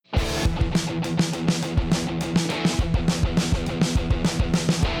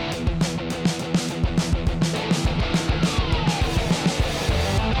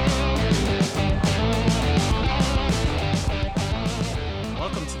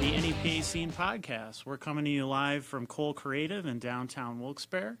the NEPA Scene Podcast. We're coming to you live from Cole Creative in downtown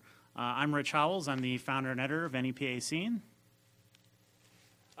Wilkes-Barre. I'm Rich Howells. I'm the founder and editor of NEPA Scene.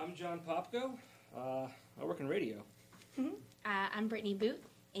 I'm John Popko. I work in radio. I'm Brittany Boot,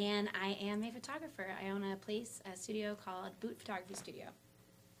 and I am a photographer. I own a studio called Boot Photography Studio.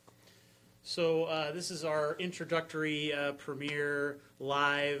 So this is our introductory premiere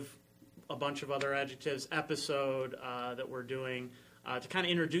live, a bunch of other adjectives episode that we're doing to kind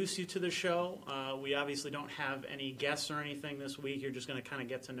of introduce you to the show. We obviously don't have any guests or anything this week. You're just going to kind of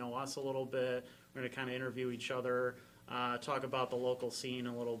get to know us a little bit. We're going to kind of interview each other, talk about the local scene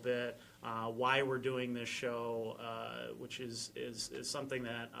a little bit, why we're doing this show, which is something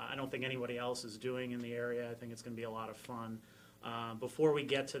that I don't think anybody else is doing in the area. I think it's going to be a lot of fun. Before we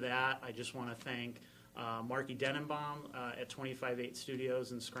get to that, I just want to thank Marky Denenbaum at 258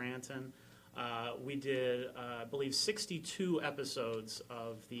 Studios in Scranton. We did, I believe, 62 episodes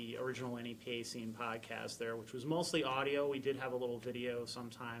of the original NEPA Scene podcast there, which was mostly audio. We did have a little video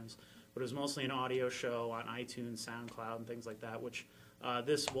sometimes, but it was mostly an audio show on iTunes, SoundCloud, and things like that, which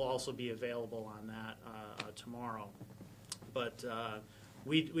this will also be available on that tomorrow. But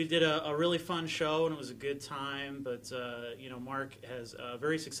we did a really fun show, and it was a good time, but Mark has a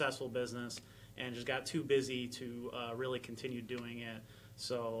very successful business and just got too busy to really continue doing it.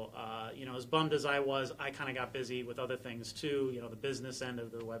 So, as bummed as I was, I kind of got busy with other things too, the business end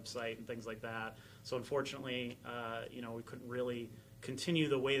of the website and things like that. So unfortunately, we couldn't really continue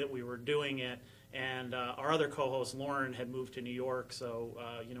the way that we were doing it. And our other co-host, Lauren, had moved to New York, so,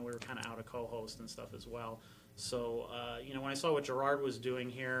 we were kind of out of co-host and stuff as well. So, when I saw what Gerard was doing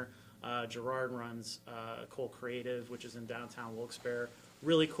here, Gerard runs Cole Creative, which is in downtown Wilkes-Barre.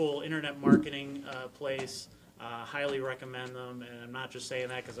 Really cool internet marketing place. Highly recommend them, and I'm not just saying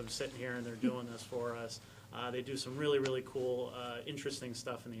that because I'm sitting here and they're doing this for us. They do some really, really cool, interesting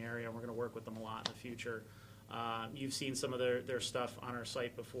stuff in the area, and we're going to work with them a lot in the future. You've seen some of their stuff on our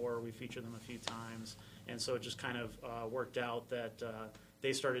site before. We featured them a few times, and so it just kind of worked out that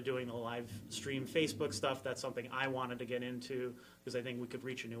they started doing the live stream Facebook stuff. That's something I wanted to get into because I think we could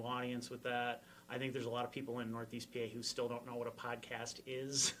reach a new audience with that. I think there's a lot of people in Northeast PA who still don't know what a podcast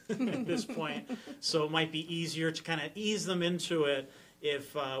is at this point. So it might be easier to kind of ease them into it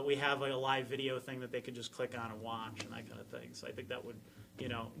if we have a live video thing that they could just click on and watch and that kind of thing. So I think that would,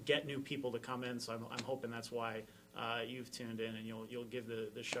 get new people to come in. So I'm hoping that's why you've tuned in and you'll give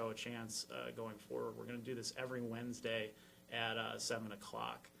the show a chance going forward. We're going to do this every Wednesday at 7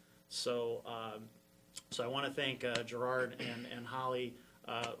 o'clock. So I want to thank Gerard and Holly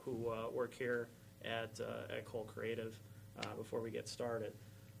who work here at Cole Creative before we get started.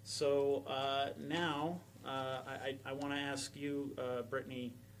 So now I want to ask you,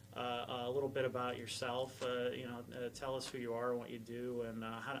 Brittany, a little bit about yourself. Tell us who you are and what you do, and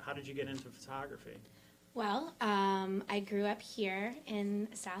how did you get into photography? Well, I grew up here in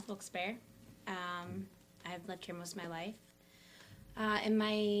South Wilkes-Barre. I've lived here most of my life. In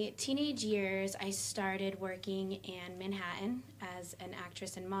my teenage years, I started working in Manhattan as an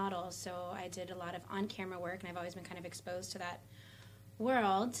actress and model, so I did a lot of on-camera work, and I've always been kind of exposed to that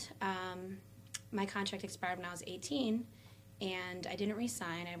world. My contract expired when I was 18, and I didn't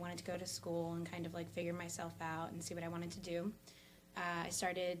re-sign. I wanted to go to school and kind of like figure myself out and see what I wanted to do. I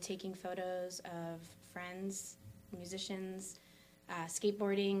started taking photos of friends, musicians,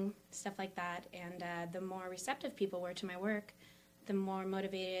 skateboarding, stuff like that, and the more receptive people were to my work, the more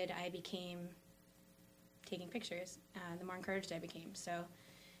motivated I became taking pictures, the more encouraged I became. So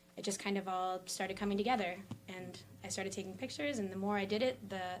it just kind of all started coming together, and I started taking pictures, and the more I did it,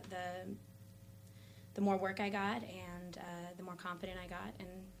 the more work I got, and the more confident I got, and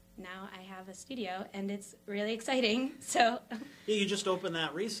now I have a studio, and it's really exciting. So Yeah, you just opened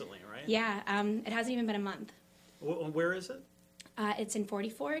that recently, right? yeah, it hasn't even been a month. Where is it? It's in 40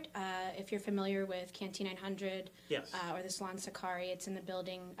 Fort. If you're familiar with Canteen 900 Yes. or the Salon Sakari, it's in the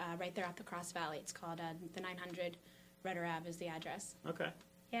building right there off the Cross Valley. It's called the 900 Rudder Ave is the address. Okay.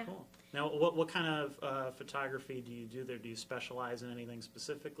 Yeah. Cool. Now, what kind of photography do you do there? Do you specialize in anything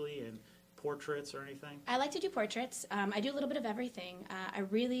specifically, in portraits or anything? I like to do portraits. I do a little bit of everything.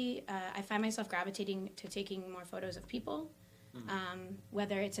 I find myself gravitating to taking more photos of people,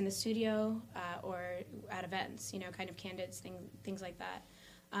 whether it's in the studio or at events, kind of candid things like that.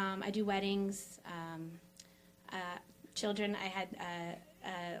 I do weddings, children. I had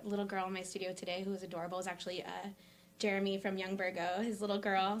a little girl in my studio today who was adorable. It was actually Jeremy from Young Burgo, his little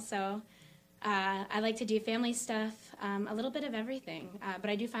girl. So I like to do family stuff, a little bit of everything. But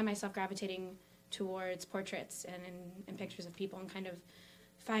I do find myself gravitating towards portraits and pictures of people and kind of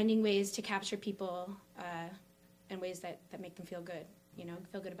finding ways to capture people in ways that make them feel good.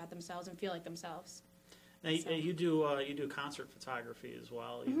 feel good about themselves and feel like themselves. Now, So- you do concert photography as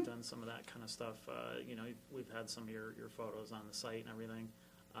well. You've done some of that kind of stuff. We've had some of your photos on the site and everything.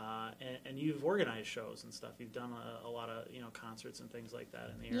 And you've organized shows and stuff. You've done a lot of concerts and things like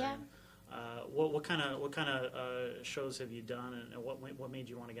that in the area. Yeah. What kind of shows have you done, and what made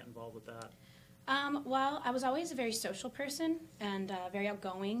you want to get involved with that? Well, I was always a very social person and very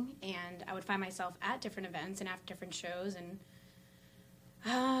outgoing, and I would find myself at different events and after different shows, and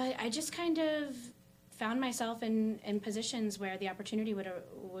I just kind of found myself in positions where the opportunity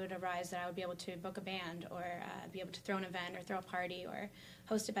would arise that I would be able to book a band or be able to throw an event or throw a party or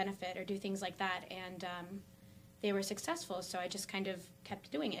host a benefit or do things like that, and they were successful, so I just kind of kept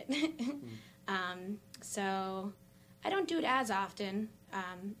doing it. So I don't do it as often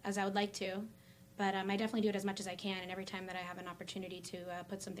as I would like to, but I definitely do it as much as I can, and every time that I have an opportunity to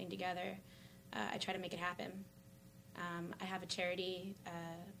put something together, I try to make it happen. I have a charity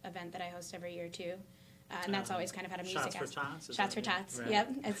event that I host every year too, and that's always kind of had a music Shots for Tots? Is Shots for that- Tots. right. Yep,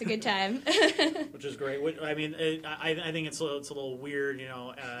 it's a good time. Which is great. I mean, I think it's a little weird,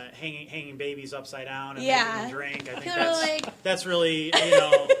 hanging babies upside down and Yeah. making them drink. I think They're like- that's really,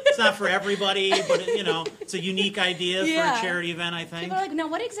 it's not for everybody, but it's a unique idea for Yeah. a charity event. I think. People are like, no,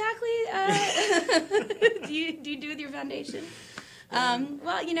 what exactly do you do with your foundation?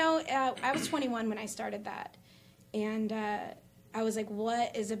 Well, I was 21 when I started that, and I was like,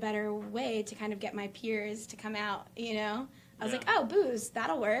 what is a better way to kind of get my peers to come out? I was like, oh, booze,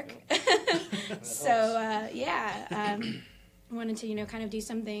 that'll work. So wanted to kind of do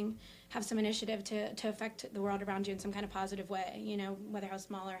something, have some initiative to affect the world around you in some kind of positive way. Whether how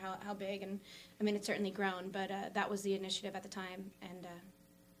small or how big, and I mean it's certainly grown, but that was the initiative at the time, and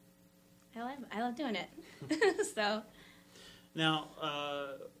I love doing it. So. Now,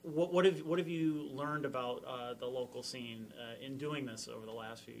 what have you learned about the local scene in doing this over the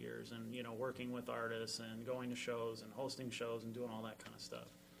last few years, and working with artists and going to shows and hosting shows and doing all that kind of stuff?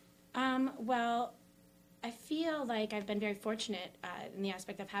 Well, I feel like I've been very fortunate in the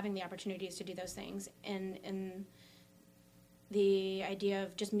aspect of having the opportunities to do those things, and the idea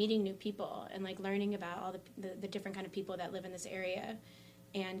of just meeting new people and like learning about all the different kind of people that live in this area,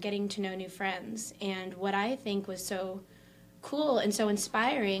 and getting to know new friends. And what I think was so cool and so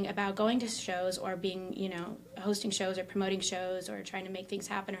inspiring about going to shows or being, hosting shows or promoting shows or trying to make things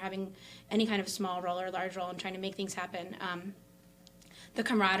happen or having any kind of small role or large role and trying to make things happen, the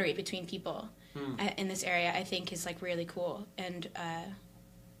camaraderie between people in this area, I think, is like really cool, and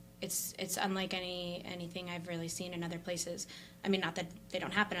it's unlike anything I've really seen in other places. I mean, not that they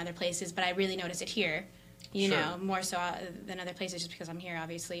don't happen in other places, but I really notice it here, Sure. more so than other places, just because I'm here,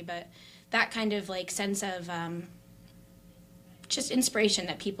 obviously. But that kind of like sense of just inspiration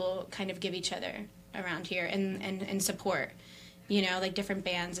that people kind of give each other around here, and support, like different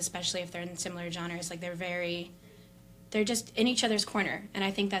bands, especially if they're in similar genres, like they're just in each other's corner, and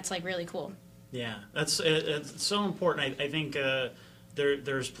I think that's like really cool. Yeah, it's so important. I think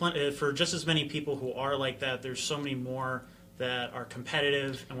there's plenty for just as many people who are like that. There's so many more that are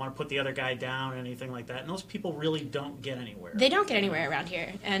competitive and want to put the other guy down and anything like that. And those people really don't get anywhere. They don't get anywhere around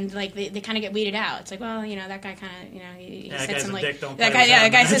here, and like they kind of get weeded out. It's like, well, that guy kind of, he that said guy's some a like dick, don't that play guy, with yeah,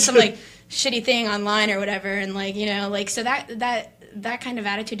 him. that guy said some like shitty thing online or whatever, and like so that kind of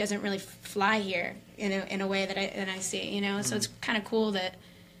attitude doesn't really fly here in a way that I see, So it's kind of cool that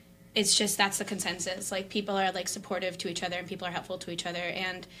it's just that's the consensus. Like people are like supportive to each other, and people are helpful to each other,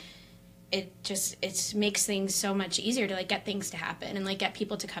 and it makes things so much easier to like get things to happen and like get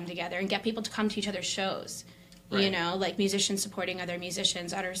people to come together and get people to come to each other's shows. Right. Like musicians supporting other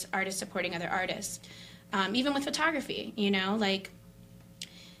musicians, artists supporting other artists. Even with photography, like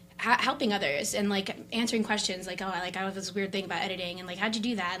helping others and like answering questions like, oh, I have this weird thing about editing, and like, how'd you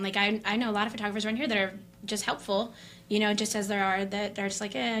do that? And like, I know a lot of photographers around here that are just helpful, just as there are that are just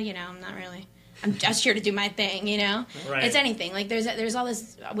like, I'm not really. I'm just here to do my thing, Right. It's anything. Like there's all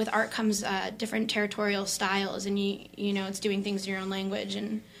this, with art comes different territorial styles, and it's doing things in your own language,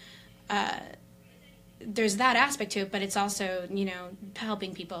 and there's that aspect to it, but it's also,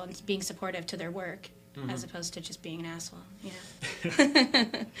 helping people and being supportive to their work, as opposed to just being an asshole,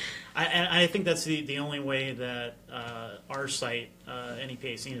 I think that's the only way that our site,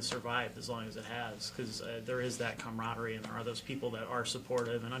 NEPA Scene, has survived as long as it has, because there is that camaraderie, and there are those people that are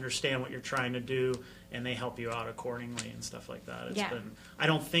supportive and understand what you're trying to do, and they help you out accordingly and stuff like that. I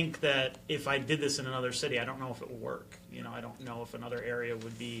don't think that if I did this in another city, I don't know if it would work. I don't know if another area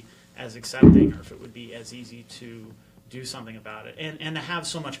would be as accepting, or if it would be as easy to do something about it, and to have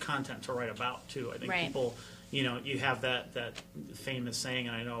so much content to write about too. I think Right. people, you have that famous saying,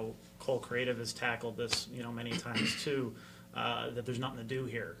 and I know Cole Creative has tackled this, many times too, that there's nothing to do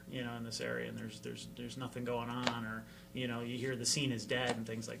here, you know, in this area, and there's nothing going on, or you know, you hear the scene is dead and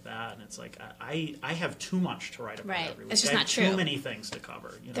things like that, and it's like I have too much to write about Right. every week. It's just I have not true. Too many things to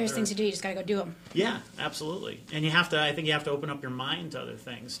cover. You know, There's things to do. You just gotta go do them. Yeah, absolutely. And you have to. I think you have to open up your mind to other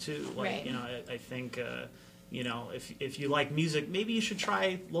things too. Like Right. you know, I think you know, if you like music, maybe you should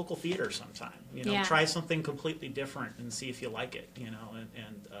try local theater sometime. You know, Yeah. try something completely different and see if you like it. You know,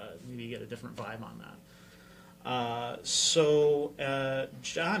 and maybe you get a different vibe on that. So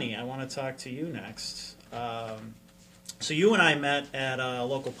Johnny, I want to talk to you next. So you and I met at a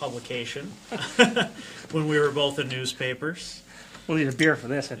local publication when we were both in newspapers. We'll need a beer for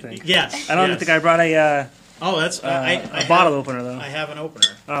this, I think. Yes. I don't yes. think I brought a Oh, that's I bottle have, opener though. I have an opener.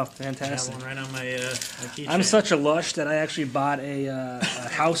 Oh, I have fantastic! one right on my keychain. I'm such a lush that I actually bought a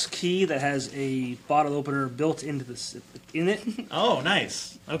house key that has a bottle opener built into in it, Oh,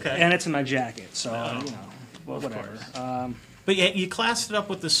 nice. Okay. and it's in my jacket. So Oh, you know, well, of whatever. course. But yeah, you classed it up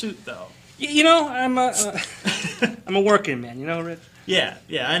with the suit, though. You know, I'm a I'm a working man. You know, Rich. Yeah,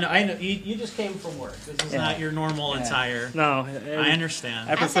 yeah. I know. You just came from work. This is Yeah. not your normal Yeah. attire. No, I understand.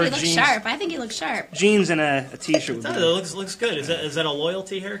 I I prefer said he looks jeans. sharp. I think he looks sharp. Jeans and a t-shirt would It be. looks good. Is that a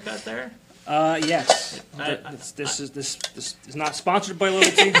loyalty haircut there? Yes. I- This is not sponsored by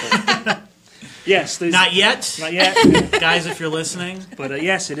Loyalty. But yes. Not yet, Not yet. guys. If you're listening, But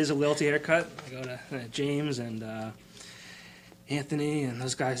yes, it is a Loyalty haircut. I go to James and Anthony and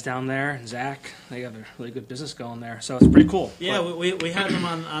those guys down there, and Zach. They have a really good business going there, so it's pretty cool. yeah, But we had them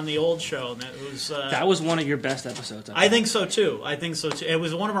on the old show, and that was. that was one of your best episodes. I think so too. It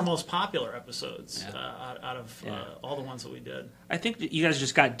was one of our most popular episodes Yeah. out of Yeah. all the ones that we did. I think that you guys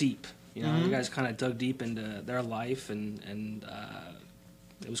just got deep. You know, Mhm. you guys kind of dug deep into their life, and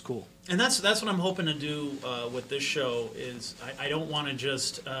it was cool. And that's what I'm hoping to do with this show. Is I don't want to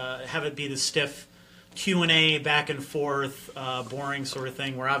just have it be the stiff Q&A back and forth, boring sort of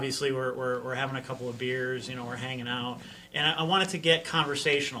thing. Where obviously we're having a couple of beers, you know, we're hanging out, and I want it to get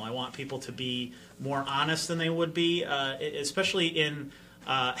conversational. I want people to be more honest than they would be, especially in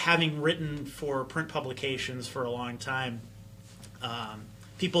having written for print publications for a long time.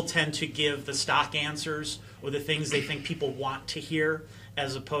 People tend to give the stock answers or the things they think people want to hear,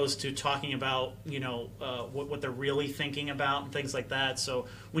 as opposed to talking about, you know, what they're really thinking about and things like that. So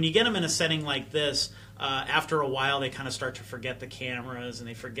when you get them in a setting like this, after a while they kind of start to forget the cameras and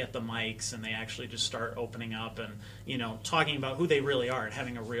they forget the mics, and they actually just start opening up and, you know, talking about who they really are and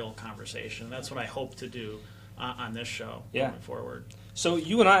having a real conversation. That's what I hope to do on this show Yeah. going forward. So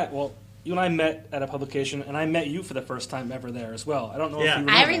you and I met at a publication, and I met you for the first time ever there as well. I don't know Yeah. if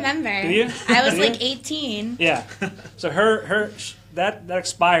you I remember. remember. Do you? I was Do you? like 18. Yeah. So that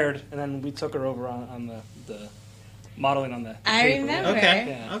expired, and then we took her over on the modeling on the I paper. remember. Okay.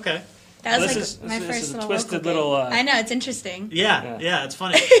 Yeah. Okay. That was This like is- my this first is a little twisted local little, gig. I know, it's interesting. Yeah, Yeah. yeah, it's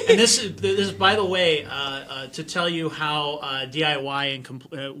funny. And this is, by the way, to tell you how DIY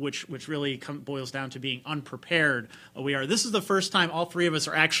and which really boils down to being unprepared we are. This is the first time all three of us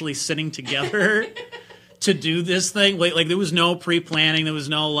are actually sitting together to do this thing. Like there was no pre-planning. There was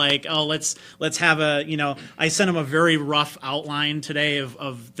no like, oh, let's have a, you know. I sent him a very rough outline today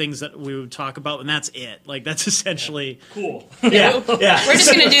of things that we would talk about, and that's it. Like that's essentially Cool. yeah. We're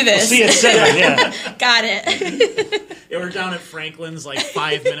just going to do this. See at 7, yeah. Got it. Yeah, we're down at Franklin's like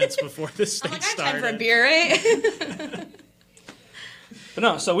 5 minutes before this thing I'm like, I have time started. for a beer, right? But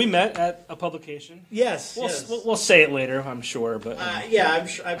no, so we met at a publication. Yes, We'll, yes. we'll say it later, I'm sure, but Yeah,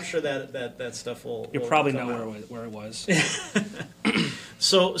 I'm sure that stuff will. you will probably come know out. where it was.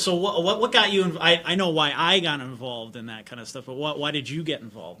 So what got you? I know why I got involved in that kind of stuff, but why did you get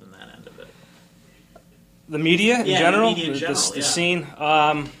involved in that end of it? The media in Yeah, the general, media in general, the yeah. scene.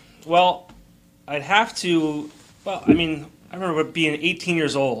 Well, I'd have to. Well, I mean, I remember being 18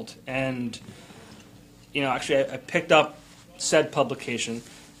 years old, and you know, actually, I picked up said publication,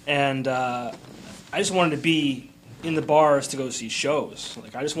 and I just wanted to be in the bars to go see shows.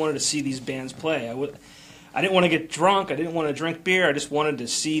 Like, I just wanted to see these bands play. I didn't want to get drunk. I didn't want to drink beer. I just wanted to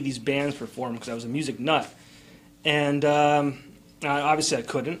see these bands perform because I was a music nut. And obviously, I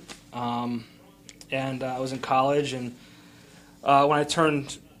couldn't. And I was in college, and when I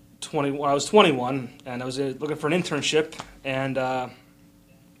turned 21, I was 21, and I was looking for an internship, and I'd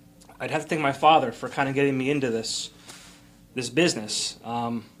have to thank my father for kind of getting me into this business.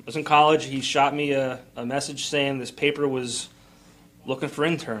 I was in college. He shot me a message saying this paper was looking for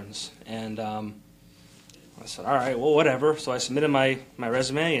interns, and I said, all right, well, whatever. So I submitted my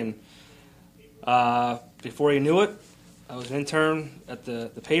resume, and before you knew it, I was an intern at the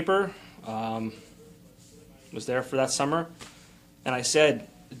paper. Was there for that summer, and I said,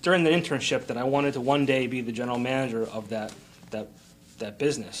 during the internship that I wanted to one day be the general manager of that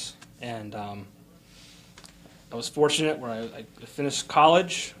business. And I was fortunate where I finished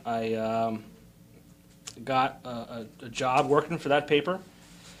college. I got a job working for that paper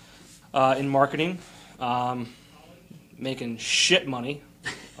in marketing, making shit money.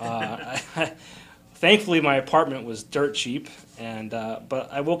 Thankfully, my apartment was dirt cheap, but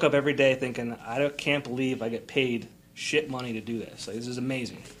I woke up every day thinking, can't believe I get paid shit money to do this. Like, this is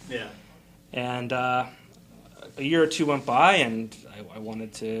amazing. Yeah. And a year or two went by, and I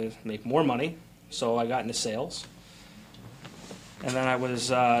wanted to make more money, so I got into sales. And then I was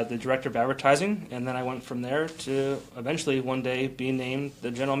the director of advertising, and then I went from there to eventually one day being named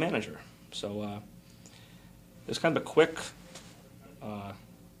the general manager. So it was kind of a quick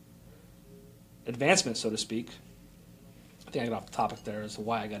advancement, so to speak. I think I got off the topic there as to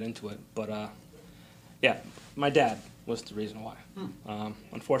why I got into it. But yeah, my dad was the reason why.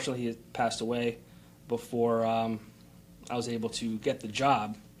 Unfortunately, he had passed away before I was able to get the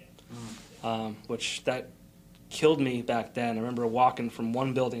job, which that killed me back then. I remember walking from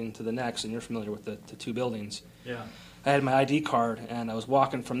one building to the next, and you're familiar with the two buildings. Yeah. I had my ID card, and I was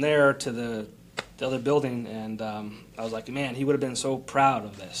walking from there to the other building, and I was like, man, he would have been so proud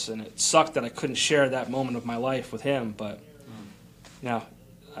of this. And it sucked that I couldn't share that moment of my life with him, but now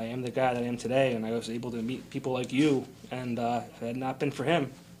I am the guy that I am today, and I was able to meet people like you, and if it had not been for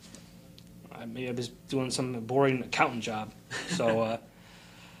him, maybe I was doing some boring accountant job. So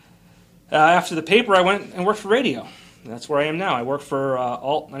after the paper, I went and worked for radio. And that's where I am now. I work for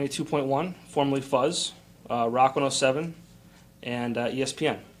Alt 92.1, formerly Fuzz, Rock 107, and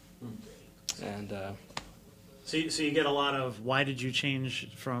ESPN. And So you get a lot of, why did you change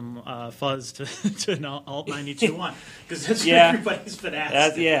from Fuzz to an Alt 92.1? Because that's what everybody's been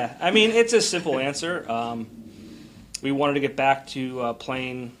asking. Yeah, I mean, it's a simple answer. We wanted to get back to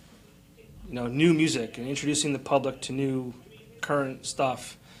playing, new music and introducing the public to new, current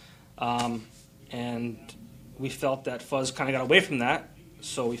stuff. And we felt that Fuzz kind of got away from that,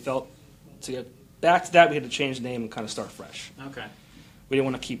 so we felt to get back to that, we had to change the name and kind of start fresh. Okay. We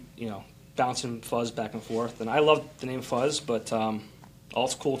didn't want to keep, bouncing Fuzz back and forth. And I love the name Fuzz, but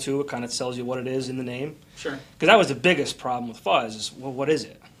Alt's cool too. It kind of tells you what it is in the name. Sure. Because that was the biggest problem with Fuzz is, well, what is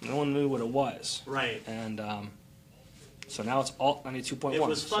it? No one knew what it was. Right. And so now it's Alt 92.1. It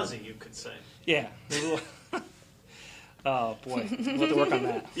was fuzzy, you could say. Yeah. Oh, boy. We'll have to work on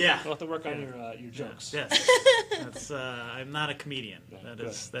that. Yeah. We'll have to work on your jokes. Yes. That's, I'm not a comedian.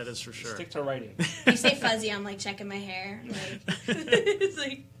 That is for sure. Stick to writing. You say fuzzy, I'm like checking my hair. Like, it's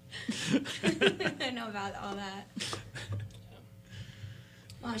like, I know about all that.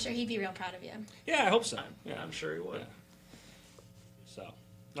 Well, I'm sure he'd be real proud of you. Yeah, I hope so. Yeah, I'm sure he would. Yeah. So,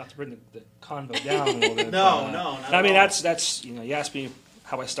 not to bring the convo down a little bit. No, but, not I mean, at all. that's you asked me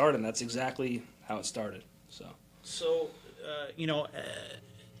how I started, and that's exactly how it started. So,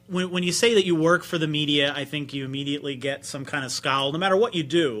 when you say that you work for the media, I think you immediately get some kind of scowl, no matter what you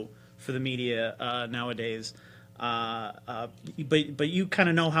do for the media nowadays. But you kind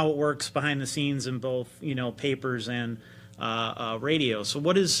of know how it works behind the scenes in both, papers and radio. So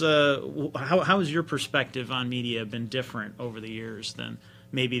what is how has your perspective on media been different over the years than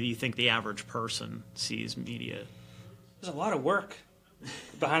maybe you think the average person sees media? There's a lot of work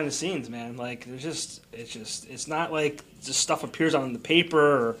behind the scenes, man. Like it's not like just stuff appears on the paper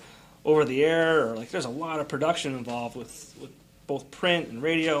or over the air, or like there's a lot of production involved with both print and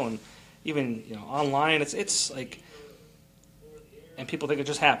radio and even online. It's like, and people think it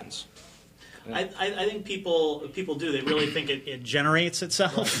just happens. I think people do. They really think it generates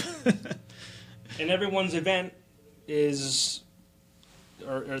itself. Right. And everyone's event is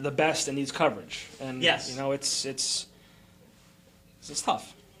or the best and needs coverage. And yes, it's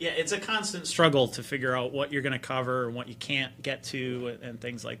tough. Yeah, it's a constant struggle to figure out what you're going to cover and what you can't get to and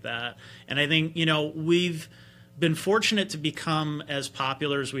things like that. And I think, we've been fortunate to become as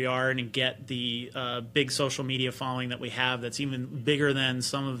popular as we are and get the big social media following that we have that's even bigger than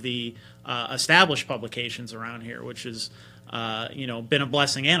some of the established publications around here, which has been a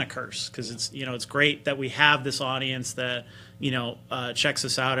blessing and a curse, because it's great that we have this audience that checks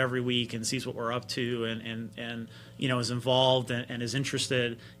us out every week and sees what we're up to and is involved and is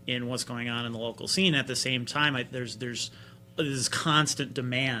interested in what's going on in the local scene. At the same time, there's this constant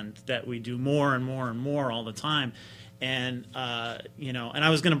demand that we do more and more and more all the time. And and I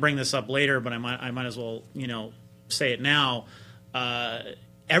was going to bring this up later, but I might as well say it now.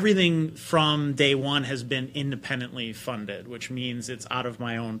 Everything from day one has been independently funded, which means it's out of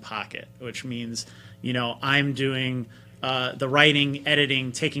my own pocket, which means I'm doing the writing,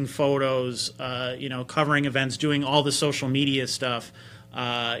 editing, taking photos, covering events, doing all the social media stuff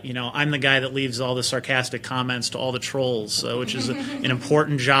I'm the guy that leaves all the sarcastic comments to all the trolls, which is an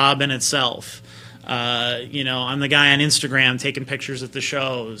important job in itself. I'm the guy on Instagram taking pictures at the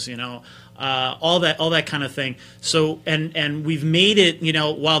shows, all that kind of thing. So, and we've made it,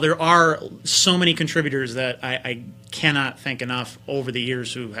 while there are so many contributors that I cannot thank enough over the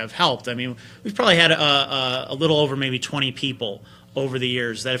years who have helped. I mean, we've probably had a little over maybe 20 people over the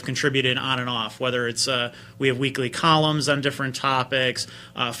years that have contributed on and off, whether it's we have weekly columns on different topics,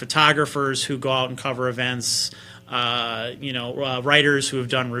 photographers who go out and cover events, writers who have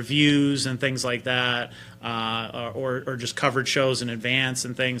done reviews and things like that, or just covered shows in advance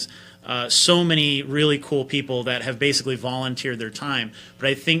and things. So many really cool people that have basically volunteered their time. But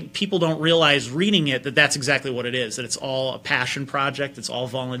I think people don't realize reading it that that's exactly what it is, that it's all a passion project, it's all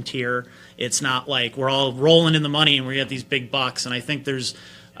volunteer. It's not like we're all rolling in the money and we get these big bucks. And I think there's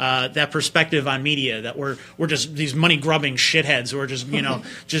that perspective on media that we're just these money grubbing shitheads who are just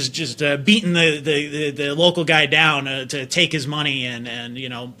just beating the local guy down to take his money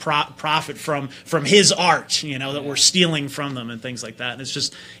and profit from his art, that we're stealing from them and things like that. And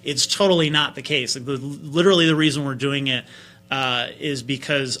it's totally not the case. Like, literally the reason we're doing it is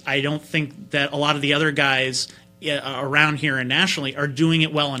because I don't think that a lot of the other guys around here and nationally are doing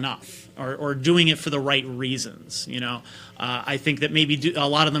it well enough. Or doing it for the right reasons, I think that maybe a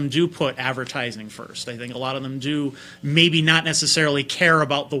lot of them do put advertising first. I think a lot of them do maybe not necessarily care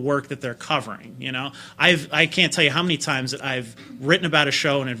about the work that they're covering. I can't tell you how many times that I've written about a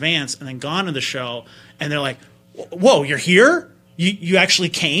show in advance and then gone to the show and they're like, "Whoa, you're here? You actually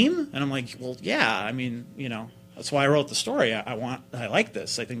came?" And I'm like, "Well, yeah. I mean, that's why I wrote the story. I like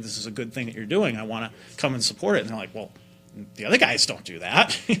this. I think this is a good thing that you're doing. I want to come and support it." And they're like, "Well, the other guys don't do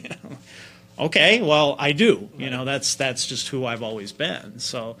that." Okay, well, I do. That's just who I've always been.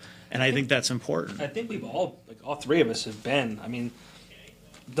 So, and I think that's important. I think we've all three of us have been. I mean,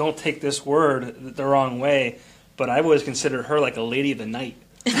 don't take this word the wrong way, but I've always considered her like a lady of the night.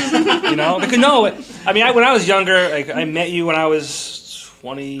 Because no, I mean, when I was younger, I met you when I was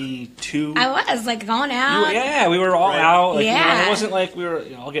 22. I was going out. We were all out. Yeah. It wasn't like we were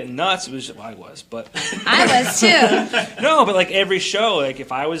all getting nuts. It was just, I was, but I was too. No, but every show,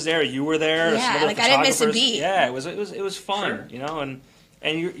 if I was there, you were there. Yeah, I didn't miss a beat. Yeah, it was fun. Sure.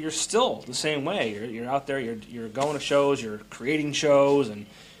 And you're still the same way. You're out there. You're going to shows. You're creating shows, and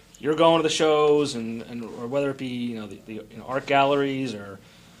you're going to the shows, and or whether it be the art galleries or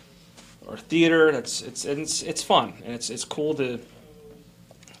theater. It's fun, and it's cool to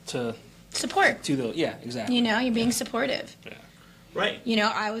support. Exactly. You're being supportive. Yeah. Right.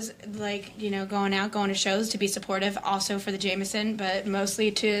 I was going to shows to be supportive, also for the Jameson, but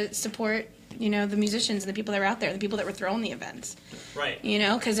mostly to support, the musicians and the people that were out there, the people that were throwing the events. Right.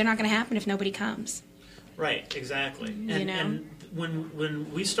 Because they're not going to happen if nobody comes. Right. Exactly. And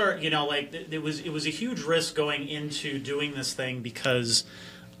when we start, it was a huge risk going into doing this thing because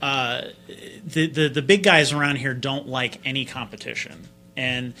the big guys around here don't like any competition.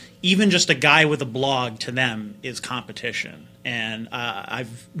 And even just a guy with a blog to them is competition. And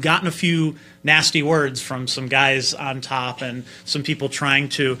I've gotten a few nasty words from some guys on top and some people trying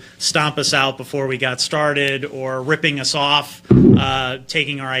to stomp us out before we got started or ripping us off,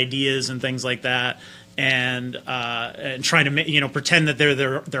 taking our ideas and things like that. And trying to pretend that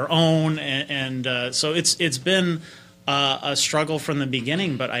they're their own. And so it's been a struggle from the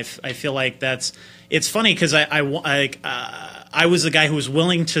beginning. But I feel like it's funny because I was the guy who was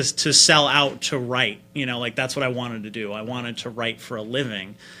willing to sell out to write. That's what I wanted to do. I wanted to write for a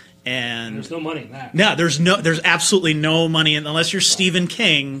living. And there's no money in that. No, there's absolutely no money in, unless you're Stephen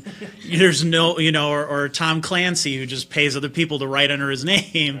King. There's no, or Tom Clancy, who just pays other people to write under his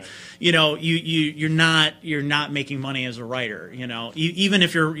name. Right. You're not making money as a writer. Even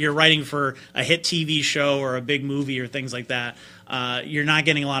if you're writing for a hit TV show or a big movie or things like that, you're not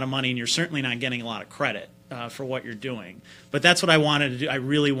getting a lot of money, and you're certainly not getting a lot of credit for what you're doing. But that's what I wanted to do. I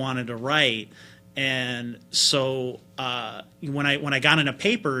really wanted to write. And so when I got into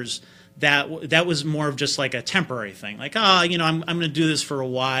papers, that was more of just like a temporary thing. I'm going to do this for a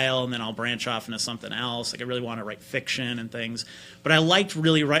while and then I'll branch off into something else. I really want to write fiction and things. But I liked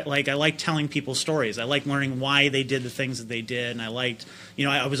I liked telling people stories. I liked learning why they did the things that they did. And I liked,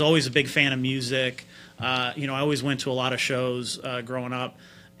 I was always a big fan of music. I always went to a lot of shows growing up.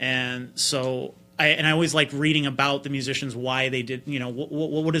 And so I always liked reading about the musicians, why they did,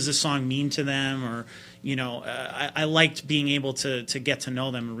 what does this song mean to them? Or, I liked being able to get to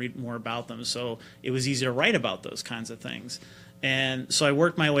know them and read more about them. So it was easy to write about those kinds of things. And so I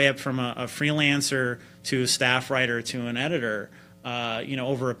worked my way up from a freelancer to a staff writer to an editor,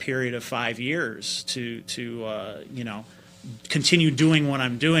 over a period of 5 years to continue doing what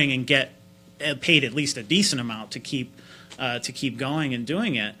I'm doing and get paid at least a decent amount to keep going and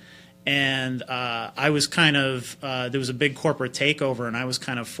doing it. And I was kind of there was a big corporate takeover, and I was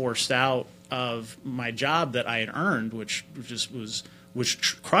kind of forced out of my job that I had earned, which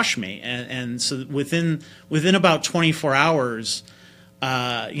crushed me. And so within about 24 hours,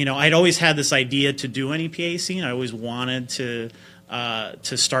 I'd always had this idea to do an EPA scene. I always wanted to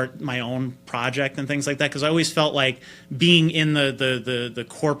start my own project and things like that, because I always felt like being in the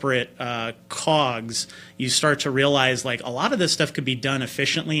corporate cogs, you start to realize like a lot of this stuff could be done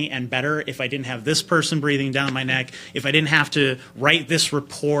efficiently and better if I didn't have this person breathing down my neck, if I didn't have to write this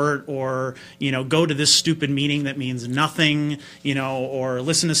report or go to this stupid meeting that means nothing, or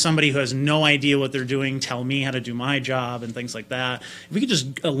listen to somebody who has no idea what they're doing tell me how to do my job and things like that. If we could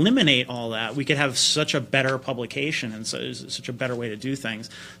just eliminate all that, we could have such a better publication and such a better way to do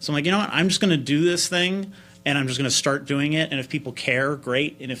things. So I'm like, you know what, I'm just going to do this thing, and I'm just going to start doing it. And if people care,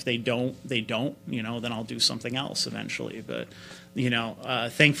 great. And if they don't, they don't. Then I'll do something else eventually. But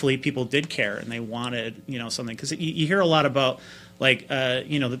thankfully, people did care and they wanted something, because you hear a lot about like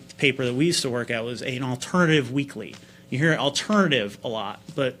the paper that we used to work at was an alternative weekly. You hear alternative a lot,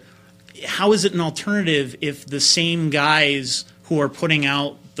 but how is it an alternative if the same guys who are putting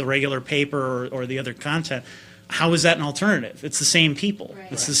out the regular paper or the other content? How is that an alternative? It's the same people.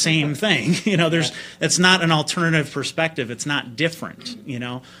 Right. It's the same thing. It's not an alternative perspective. It's not different.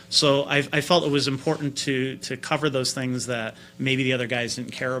 So I felt it was important to cover those things that maybe the other guys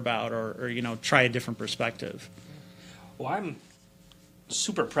didn't care about, or try a different perspective. Well, I'm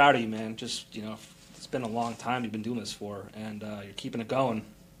super proud of you, man. Just it's been a long time you've been doing this for, and you're keeping it going.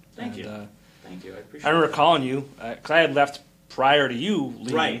 Thank you. Thank you. I appreciate it. I remember calling you because I had left prior to you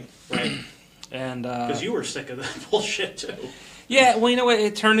leaving. Right. And because you were sick of that bullshit too. Yeah, well, you know what?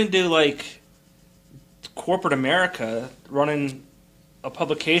 It turned into like corporate America running a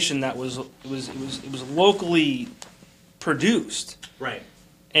publication that was locally produced. Right.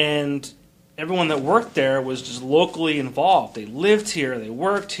 And everyone that worked there was just locally involved. They lived here, they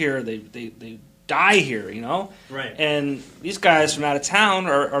worked here, they die here, Right. And these guys from out of town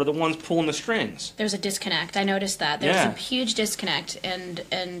are the ones pulling the strings. There's a disconnect. I noticed that. There's a huge disconnect, and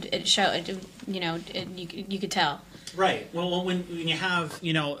it showed. You could tell. Right. Well, when you have,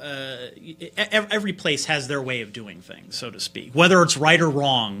 every place has their way of doing things, so to speak. Whether it's right or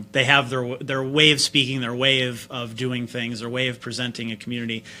wrong, they have their way of speaking, their way of doing things, their way of presenting a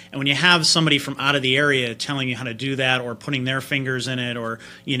community. And when you have somebody from out of the area telling you how to do that, or putting their fingers in it, or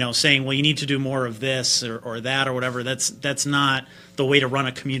saying, well, you need to do more of this or that or whatever, that's not the way to run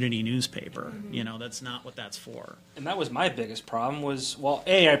a community newspaper. Mm-hmm. That's not what that's for. And that was my biggest problem was, well,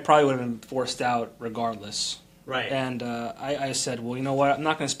 I probably would have been forced out regardless. Right. And I said, well, you know what? I'm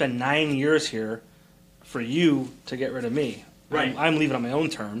not going to spend 9 years here for you to get rid of me. Right. I'm leaving on my own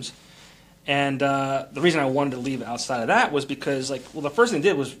terms. And the reason I wanted to leave outside of that was because, the first thing they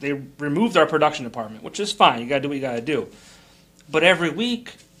did was they removed our production department, which is fine. You got to do what you got to do. But every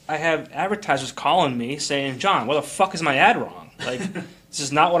week, I have advertisers calling me saying, John, what the fuck is my ad wrong? This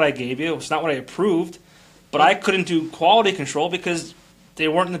is not what I gave you. It's not what I approved. But I couldn't do quality control because they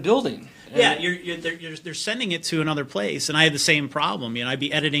weren't in the building. Yeah, they're sending it to another place, and I had the same problem. I'd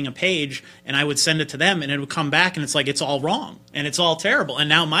be editing a page, and I would send it to them, and it would come back, and it's like it's all wrong, and it's all terrible, and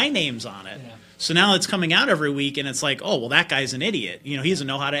now my name's on it. Yeah. So now it's coming out every week, and it's like, oh, well, that guy's an idiot. He doesn't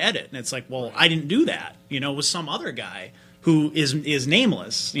know how to edit, and it's like, well, I didn't do that. It was some other guy who is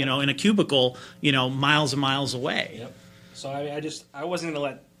nameless, in a cubicle, miles and miles away. Yep. So I wasn't going to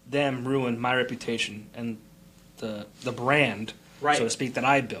let them ruin my reputation and the brand. Right. So to speak, that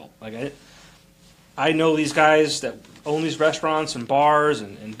I built. I know these guys that own these restaurants and bars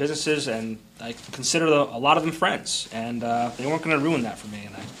and businesses, and I consider a lot of them friends, and they weren't going to ruin that for me.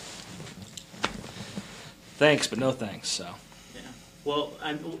 And thanks, but no thanks. So. Yeah. Well,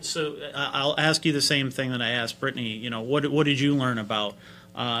 I'll ask you the same thing that I asked Brittany. What did you learn about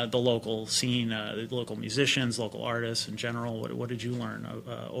the local scene, the local musicians, local artists in general? What did you learn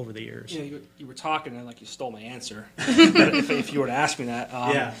over the years? You were talking and you stole my answer. But if you were to ask me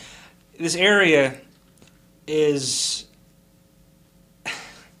that, this area is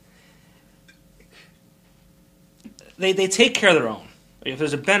they take care of their own. If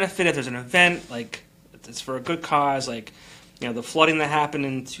there's a benefit, if there's an event, it's for a good cause, the flooding that happened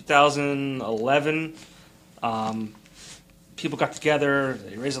in 2011. People got together,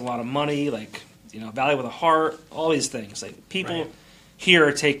 they raised a lot of money, Valley with a Heart, all these things. People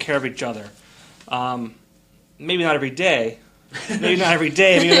here take care of each other. Maybe not every day. Maybe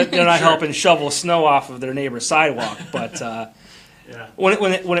they're not helping shovel snow off of their neighbor's sidewalk. But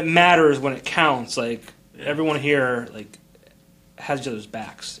when it matters, when it counts, everyone here has each other's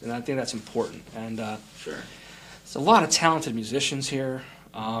backs, and I think that's important. And Sure. there's a lot of talented musicians here.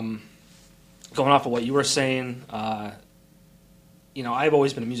 Going off of what you were saying, I've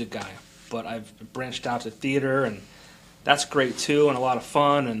always been a music guy, but I've branched out to theater, and that's great too, and a lot of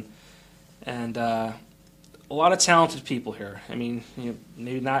fun, and a lot of talented people here. I mean,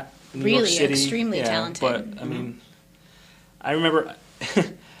 maybe not in New York Really City, extremely talented. but I mean, I remember.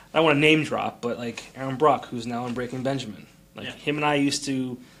 I don't want to name drop, but like Aaron Bruck, who's now in Breaking Benjamin, like Yeah. him and I used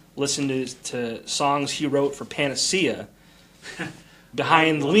to listen to songs he wrote for Panacea.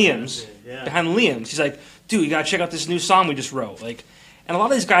 Behind Liam's, Yeah. behind Liam's, he's like, dude, you gotta check out this new song we just wrote. Like, and a lot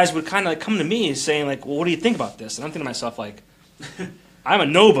of these guys would kind of like come to me saying like, well, what do you think about this? And I'm thinking to myself like, I'm a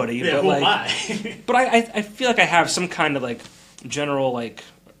nobody, Yeah, but who like, am I? but I feel like I have some kind of like general like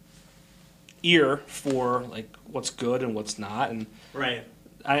ear for like what's good and what's not, and Right.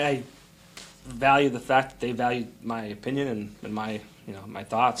 I value the fact that they value my opinion and my my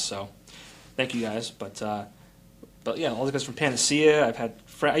thoughts. So thank you guys, but yeah, all the guys from Panacea. I've had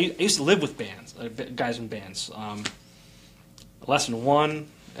I used to live with bands, guys in bands. Lesson One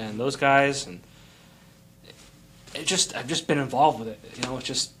and those guys, and I've just been involved with it. It's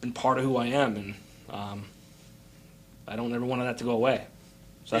just been part of who I am, and I don't ever want that to go away.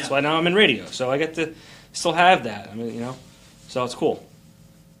 So that's Yeah. why now I'm in radio. So I get to still have that. I mean, so it's cool.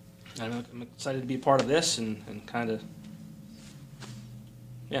 I'm excited to be a part of this and kind of,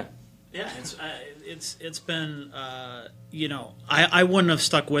 yeah. Yeah, it's been I wouldn't have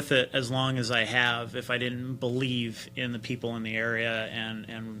stuck with it as long as I have if I didn't believe in the people in the area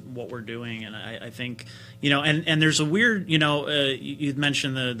and what we're doing. And I think and there's a weird you'd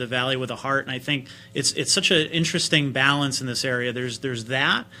mentioned the Valley with a Heart, and I think it's such an interesting balance in this area. There's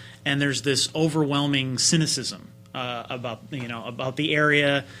that, and there's this overwhelming cynicism about the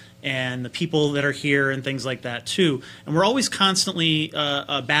area and the people that are here and things like that too. And we're always constantly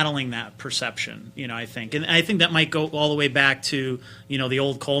battling that perception, I think. And I think that might go all the way back to, the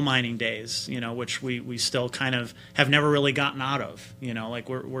old coal mining days, which we still kind of have never really gotten out of, like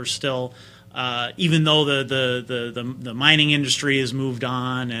we're still, even though the mining industry has moved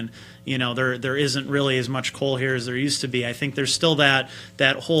on and, there isn't really as much coal here as there used to be. I think there's still that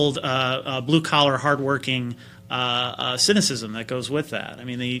whole blue collar, hardworking cynicism that goes with that. I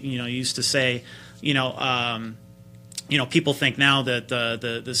mean, they used to say, people think now that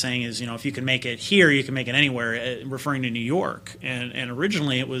the saying is, if you can make it here, you can make it anywhere, referring to New York. And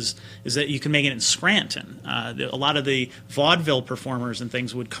originally is that you can make it in Scranton. A lot of the vaudeville performers and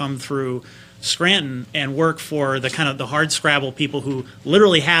things would come through Scranton and work for the kind of the hard scrabble people who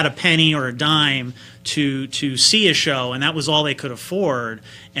literally had a penny or a dime to see a show, and that was all they could afford.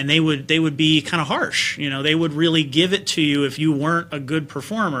 And they would be kind of harsh. They would really give it to you if you weren't a good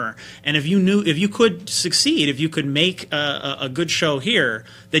performer. And if you could succeed, if you could make a good show here,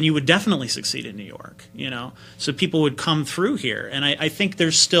 then you would definitely succeed in New York. So people would come through here, and I think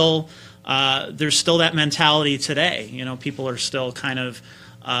there's still that mentality today. People are still kind of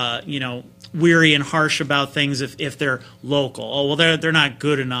weary and harsh about things if they're local. Oh, well, they're not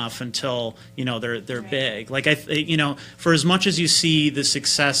good enough until they're Right. big. Like for as much as you see the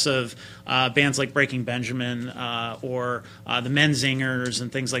success of bands like Breaking Benjamin or the Menzingers and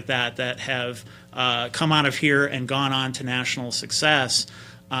things like that have come out of here and gone on to national success.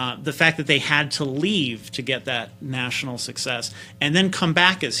 The fact that they had to leave to get that national success and then come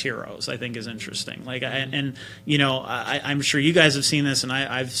back as heroes, I think, is interesting. Like, I'm sure you guys have seen this, and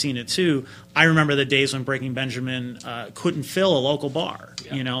I've seen it too. I remember the days when Breaking Benjamin couldn't fill a local bar.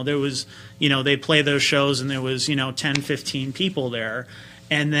 Yeah. There was, they'd play those shows, and there was, 10, 15 people there.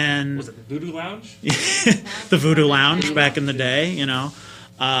 And then Was it the Voodoo Lounge? the Voodoo Lounge back in the day,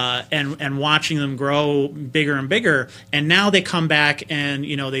 and watching them grow bigger and bigger. And now they come back and,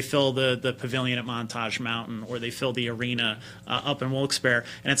 they fill the pavilion at Montage Mountain, or they fill the arena up in Wilkes-Barre.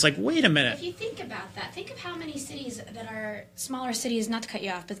 And it's like, wait a minute. If you think about that, think of how many cities that are smaller cities, not to cut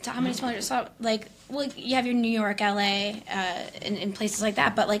you off, but how many smaller, you have your New York, LA, and places like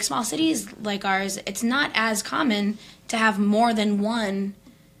that, but like small cities like ours, it's not as common to have more than one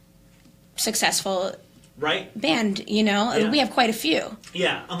successful Right? band, Yeah. We have quite a few.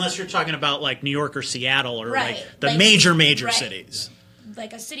 Yeah, unless you're talking about like New York or Seattle or Right. like the Like- major right. cities.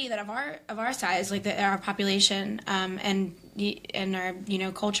 Like a city that of our size, like our population, and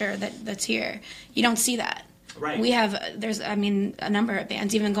our culture that's here, you don't see that. Right. We have a number of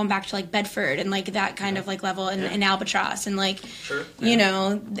bands, even going back to like Bedford and like that kind of like level, and Albatross, and like Sure.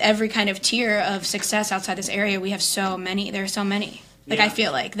 every kind of tier of success outside this area. We have so many. There are so many. Like Yeah. I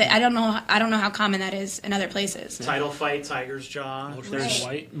feel like that. I don't know how common that is in other places. Title Fight, Tiger's Jaw. Motionless in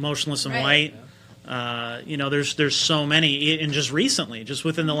Right. White. Motionless in Right. White. You know, there's so many, and just recently, just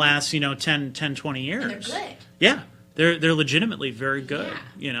within the last 10, 20 years. And they're good. Yeah, they're legitimately very good. Yeah.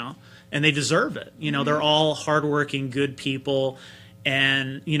 You know, and they deserve it. You know, they're all hardworking, good people,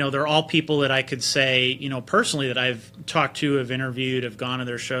 and they're all people that I could say, personally, that I've talked to, have interviewed, have gone to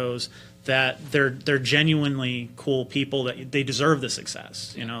their shows, that they're genuinely cool people, that they deserve the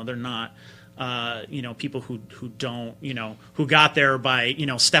success. You know, they're not people who don't who got there by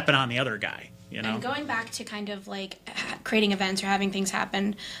stepping on the other guy. You know, And going back to kind of like creating events or having things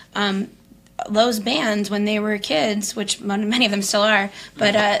happen, those bands when they were kids, which many of them still are,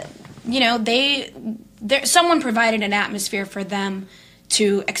 but someone provided an atmosphere for them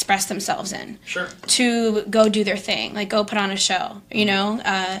to express themselves in. Sure. To go do their thing, like go put on a show,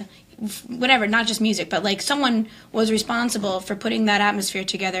 whatever, not just music, but like someone was responsible for putting that atmosphere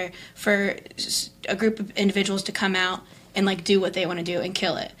together for a group of individuals to come out and like do what they want to do and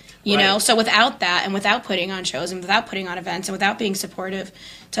kill it. You know, so without that, and without putting on shows, and without putting on events, and without being supportive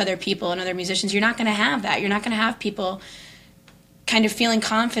to other people and other musicians, you're not going to have that. You're not going to have people kind of feeling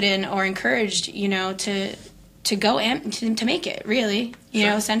confident or encouraged, to go and to make it, really. You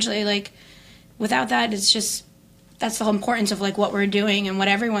know, essentially, like, without that, it's just, that's the whole importance of, like, what we're doing and what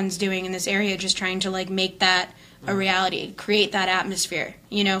everyone's doing in this area, just trying to, like, make that a reality, create that atmosphere,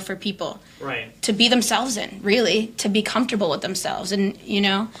 for people. Right. To be themselves in, really, to be comfortable with themselves. And,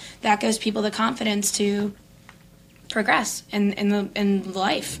 that gives people the confidence to progress in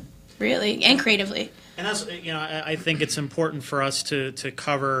life, really, and creatively. And that's, I think it's important for us to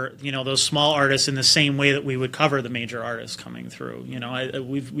cover, those small artists in the same way that we would cover the major artists coming through.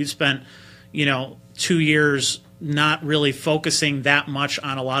 We've spent, 2 years not really focusing that much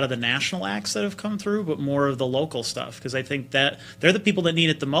on a lot of the national acts that have come through, but more of the local stuff, because I think that they're the people that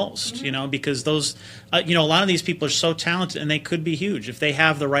need it the most, because those, a lot of these people are so talented, and they could be huge if they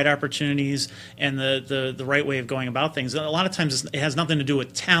have the right opportunities and the right way of going about things. A lot of times it has nothing to do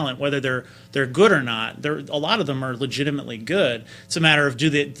with talent, whether they're good or not. A lot of them are legitimately good. It's a matter of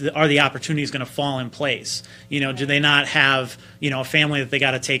are the opportunities going to fall in place? Do they not have a family that they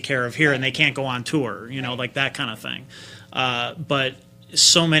got to take care of here, and they can't go on tour? Like that kind of thing. But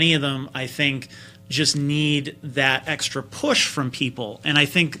so many of them, I think, just need that extra push from people, and I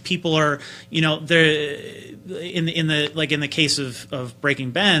think people are, they're in the case of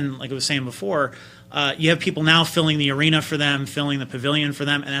Breaking Ben, like I was saying before. You have people now filling the arena for them, filling the pavilion for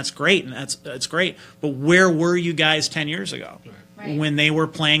them, and that's great, and that's great. But where were you guys 10 years ago? Right. When they were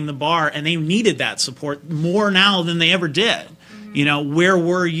playing the bar, and they needed that support more now than they ever did? Where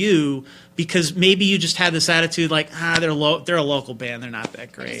were you? Because maybe you just had this attitude like, they're a local band, they're not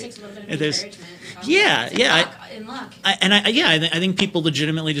that great. It takes a little bit of encouragement. In luck. I think people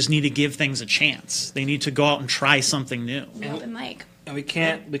legitimately just need to give things a chance. They need to go out and try something new. Open mic. And we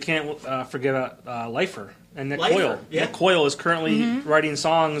can't forget about Lifer and Nick Lifer, Coyle. yeah. Nick Coyle is currently writing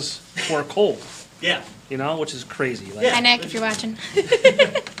songs for Cold. Yeah. Which is crazy. Hi, Nick, if you're watching.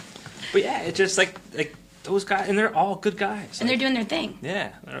 But yeah, it's just like those guys, and they're all good guys. And they're doing their thing.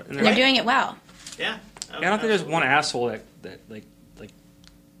 Yeah. And they're doing it well. Yeah. I don't think there's one asshole that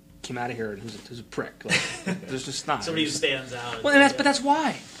came out of here who's a prick. Like, there's just not. Somebody who stands out. Well, but that's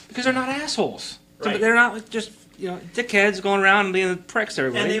why. Because they're not assholes. Right. They're not like just dickheads going around and being pricks to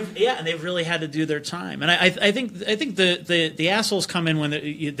everybody. And they've really had to do their time. And I think the assholes come in when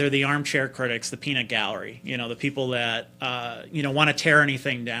they're the armchair critics, the peanut gallery. The people that want to tear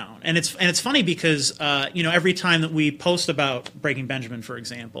anything down. And it's funny because every time that we post about Breaking Benjamin, for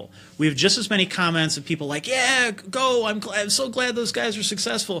example, we have just as many comments of people like, yeah, go, I'm so glad those guys are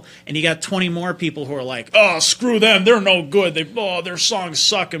successful. And you got 20 more people who are like, oh, screw them, they're no good, their songs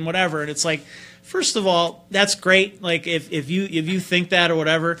suck and whatever. And it's like, first of all, that's great. Like if you think that or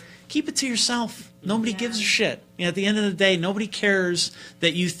whatever, keep it to yourself. Nobody gives a shit. At the end of the day, nobody cares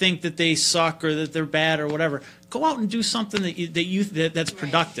that you think that they suck or that they're bad or whatever. Go out and do something that's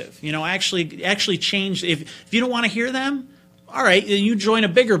productive. Actually change. If you don't want to hear them, all right, you join a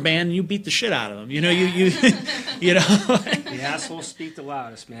bigger band and you beat the shit out of them. You The assholes speak the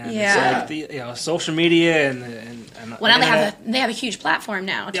loudest, man. Yeah. It's like social media and well, now they have a huge platform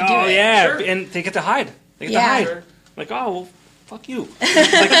now to do it. Oh yeah, Sure. and they get to hide. Sure. Like, oh well, fuck you.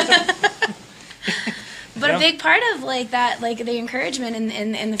 But a big part of like that, like the encouragement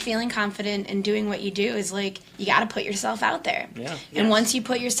and the feeling confident and doing what you do is like you got to put yourself out there. Yeah. And once you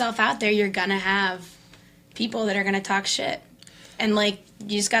put yourself out there, you're gonna have people that are gonna talk shit, and like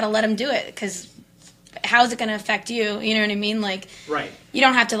you just got to let them do it, because how is it gonna affect you? You know what I mean? Like, right. You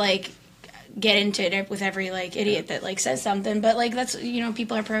don't have to like get into it with every like idiot that like says something, but like that's, you know,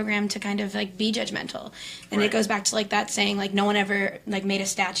 people are programmed to kind of like be judgmental, and Right. it goes back to like that saying, like no one ever like made a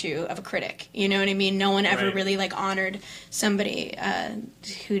statue of a critic, you know what I mean? No one ever Right. really like honored somebody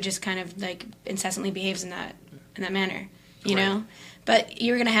who just kind of like incessantly behaves in that manner, you Right. know. But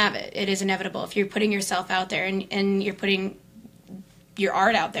you're gonna have it. It is inevitable if you're putting yourself out there and you're putting your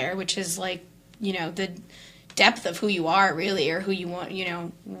art out there, which is like, you know, the depth of who you are really, or who you want, you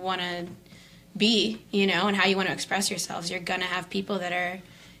know, want to be, you know, and how you want to express yourselves. You're gonna have people that are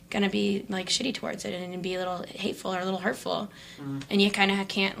gonna be like shitty towards it and be a little hateful or a little hurtful, and you kind of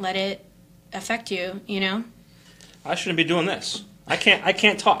can't let it affect you, you know. I shouldn't be doing this. I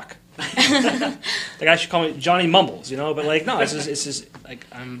can't talk. Like I should call me Johnny Mumbles, you know. But like no, it's just like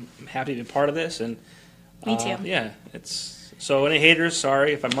I'm happy to be part of this, and Me too. yeah, it's so any haters,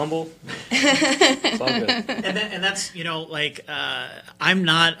 sorry if I mumble. It's all good. And that's, you know, like I'm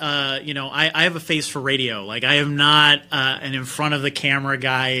not, you know, I have a face for radio. Like I am not an in front of the camera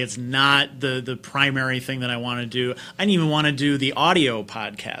guy. It's not the primary thing that I want to do. I didn't even want to do the audio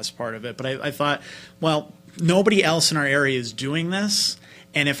podcast part of it, but I thought, well, nobody else in our area is doing this.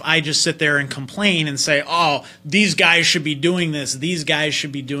 And if I just sit there and complain and say, oh, these guys should be doing this, these guys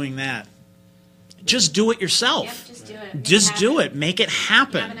should be doing that, just do it yourself. Just do it. Just do it. Make it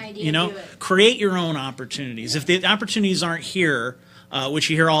happen. You have an idea, You know, do it. create your own opportunities. If the opportunities aren't here, which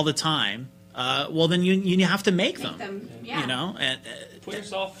you hear all the time, well, then you have to make them. Yeah. You know, and Put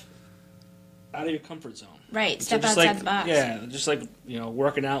yourself out of your comfort zone. Right. So Step just outside like, the box. Yeah, just like, you know,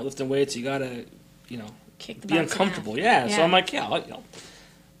 working out, lifting weights, you gotta, you know, Kick the be butts in uncomfortable. half. Yeah. So Yeah. I'm like, yeah, you know,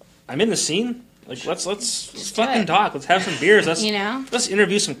 I'm in the scene. Like let's Just do fucking it. talk. Let's have some beers. Let's You know? let's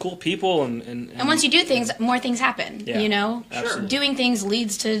interview some cool people and And once you do things, more things happen. Yeah. You know, Absolutely. doing things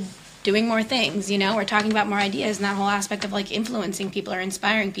leads to doing more things. You know, we're talking about more ideas, and that whole aspect of like influencing people or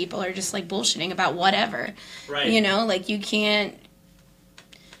inspiring people or just like bullshitting about whatever. right. You know, like you can't.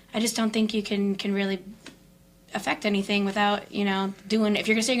 I just don't think you can really affect anything without, you know, doing. If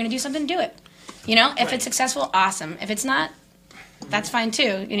you're gonna say you're gonna do something, do it. You know, if Right. it's successful, awesome. If it's not, that's fine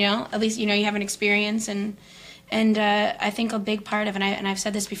too. You know, at least you know you have an experience, and I think a big part of, and I've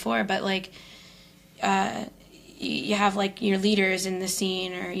said this before, but like, you have like your leaders in the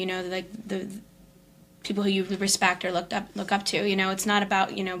scene, or you know, like the people who you respect or look up to. You know, it's not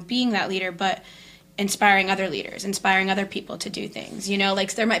about, you know, being that leader, but inspiring other leaders, inspiring other people to do things. You know,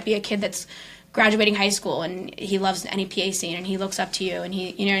 like there might be a kid that's graduating high school and he loves the NEPA scene and he looks up to you, and he,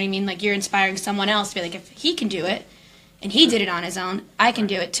 you know what I mean? Like you're inspiring someone else to be like, if he can do it and he did it on his own, I can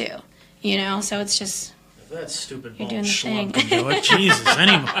do it too. You know, so it's just, That stupid You're bald doing the schlub thing. can do it. Jesus,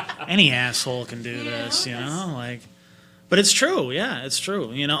 any asshole can do this. You know, like. But it's true, yeah, it's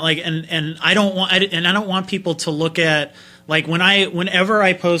true. You know, like, and I don't want people to look at, like, whenever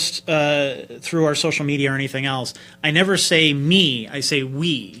I post through our social media or anything else, I never say me, I say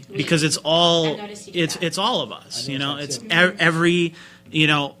we, because it's all I've noticed you do that. it's all of us. You know, it's every. You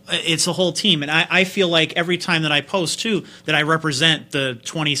know, it's a whole team, and I feel like every time that I post too, that I represent the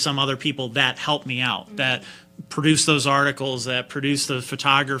 20 some other people that help me out, that produce those articles, that produce the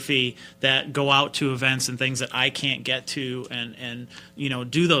photography, that go out to events and things that I can't get to, and you know,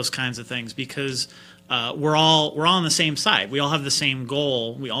 do those kinds of things, because we're all on the same side. We all have the same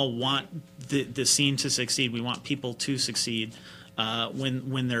goal. We all want the scene to succeed. We want people to succeed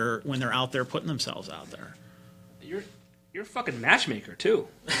when they're out there putting themselves out there. you're a fucking matchmaker too.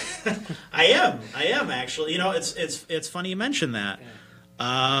 I am actually. You know, it's funny you mention that.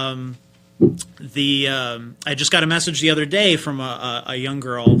 I just got a message the other day from a young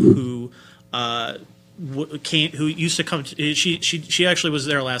girl who who used to come. She actually was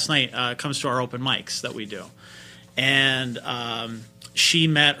there last night. Comes to our open mics that we do, and she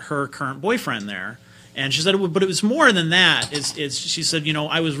met her current boyfriend there. And she said, but it was more than that. She said, you know,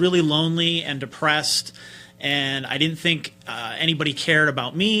 I was really lonely and depressed, and I didn't think anybody cared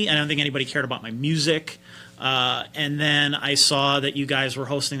about me. I don't think anybody cared about my music. And then I saw that you guys were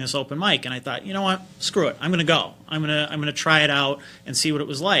hosting this open mic, and I thought, you know what, screw it, I'm gonna go. I'm gonna try it out and see what it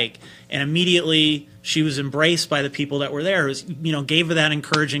was like. And immediately she was embraced by the people that were there. It was, you know, gave her that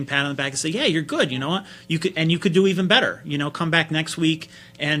encouraging pat on the back and said, yeah, you're good. You know what, you could do even better. You know, come back next week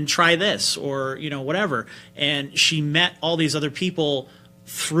and try this, or you know, whatever. And she met all these other people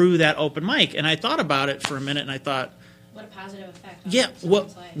through that open mic, and I thought about it for a minute, and I thought, what a positive effect. On yeah,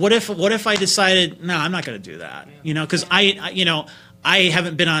 someone's life. what if I decided, no, I'm not going to do that, you know, because I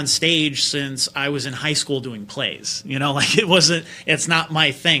haven't been on stage since I was in high school doing plays, you know, like it's not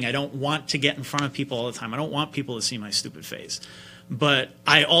my thing. I don't want to get in front of people all the time. I don't want people to see my stupid face. but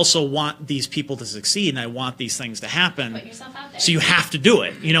I also want these people to succeed, and I want these things to happen. Put yourself out there. So you have to do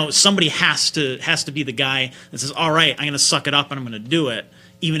it. You know, somebody has to be the guy that says, "All right, I'm going to suck it up and I'm going to do it,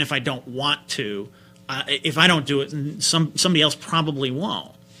 even if I don't want to. If I don't do it, somebody else probably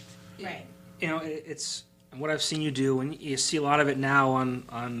won't." Right. You know, it's what I've seen you do, and you see a lot of it now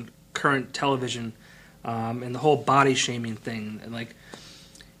on current television, and the whole body shaming thing. And like,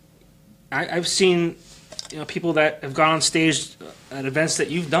 I've seen, you know, people that have gone on stage at events that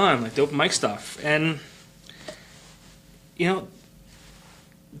you've done, like the open mic stuff, and you know,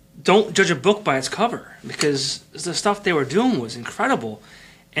 don't judge a book by its cover, because the stuff they were doing was incredible,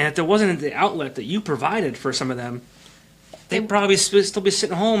 and if there wasn't the outlet that you provided for some of them, they'd probably still be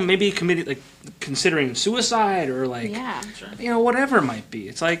sitting home, maybe committed, like considering suicide or like, Yeah. you know, whatever it might be.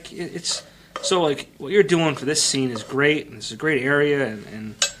 It's like it's so like what you're doing for this scene is great, and it's a great area,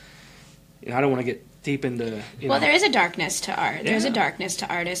 and you know, I don't want to get deep into. Well, there is a darkness to art. There's a Yeah. darkness to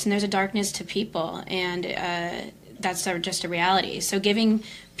artists, and there's a darkness to people, and that's just a reality. So giving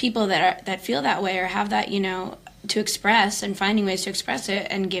people that feel that way or have that, you know, to express and finding ways to express it,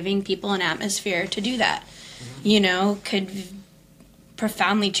 and giving people an atmosphere to do that, you know, could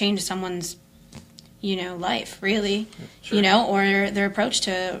profoundly change someone's, you know, life, really, you know, or their approach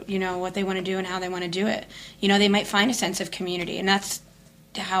to, you know, what they want to do and how they want to do it. You know, they might find a sense of community, and that's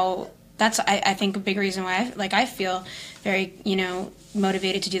I think a big reason why I feel very, you know,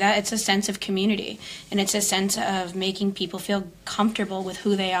 motivated to do that. It's a sense of community, and it's a sense of making people feel comfortable with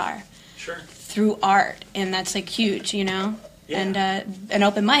who they are Sure. through art, and that's like huge, you know. Yeah. And an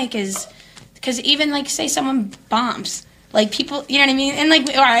open mic is because even like say someone bombs, like people, you know what I mean. And like,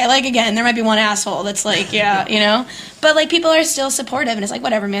 all right, like again, there might be one asshole that's like, yeah, you know, but like people are still supportive, and it's like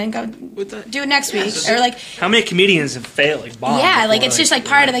whatever, man, go do it next week, or like. How many comedians have failed, like bombed? Yeah, like before, it's just like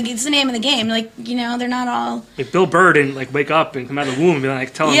part of it's the name of the game. Like, you know, they're not all. Like Bill Burr didn't like wake up and come out of the womb and be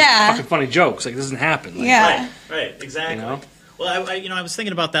like telling Yeah. fucking funny jokes. Like, it doesn't happen. Like, Yeah. Right, exactly. You know? Well, I was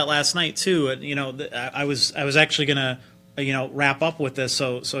thinking about that last night too. And, you know, I was actually gonna, you know, wrap up with this,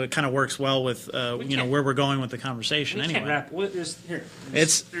 so it kind of works well with, you know, where we're going with the conversation. We Anyway, can't wrap.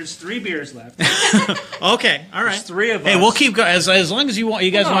 It's- there's 3 beers left. okay, all right. There's 3 of us. Hey, we'll keep going as long as you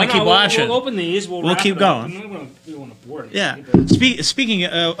guys want to keep watching. We'll open these. We'll wrap keep it up. going. We don't want to bore Yeah. anybody. Speaking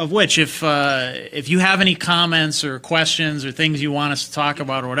of which, if you have any comments or questions or things you want us to talk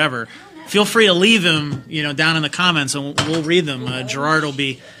about or whatever, feel free to leave them, you know, down in the comments, and we'll read them. Gerard will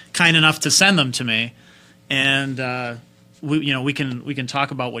be kind enough to send them to me, and we can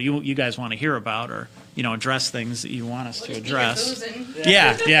talk about what you guys want to hear about, or you know, address things that you want us to address.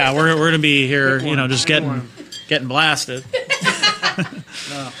 Yeah, we're gonna be here, you know, just getting blasted.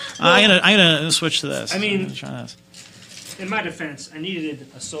 I'm gonna switch to this. I mean- I'm gonna try this. In my defense, I needed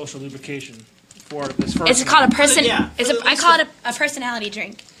a social lubrication for this first. It's called a person. Yeah. I call it a personality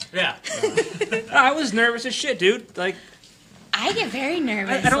drink. Yeah. I was nervous as shit, dude. Like, I get very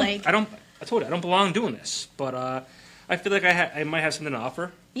nervous. I don't. like I told you I don't belong doing this, but I feel like I might have something to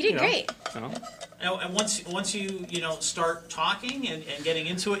offer. you did know? great. You know? And once you start talking and getting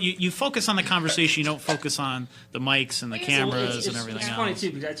into it, you focus on the conversation. You don't focus on the mics and the cameras and everything it's else. funny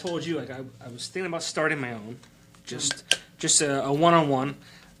too, because I told you, like, I was thinking about starting my own, just a one-on-one.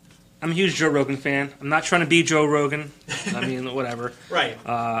 I'm a huge Joe Rogan fan. I'm not trying to be Joe Rogan. I mean, whatever. Right.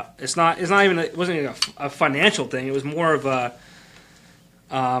 It's not even. It wasn't even a financial thing. It was more of a.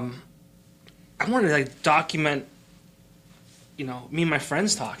 I wanted to like document, you know, me and my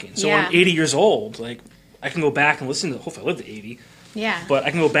friends talking. So when Yeah. I'm 80 years old, like I can go back and listen to. Hopefully, I live to 80. Yeah. But I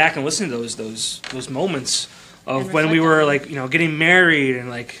can go back and listen to those moments of And when we reflect were on it. like, you know, getting married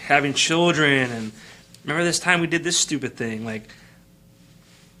and like having children, and remember this time we did this stupid thing. Like,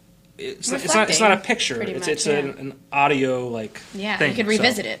 it's not a Reflecting, picture. pretty It's much, an audio like Yeah, thing. you could So,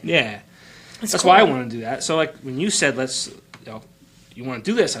 revisit it. Yeah, It's that's cool. why I want to do that. So like when you said you want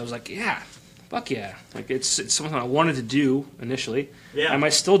to do this, I was like, yeah, fuck yeah. Like it's something I wanted to do initially. Yeah. I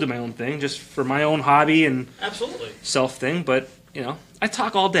might still do my own thing just for my own hobby and Absolutely. self thing, but you know, I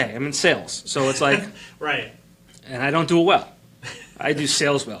talk all day. I'm in sales, so it's like, Right. and I don't do it well. I do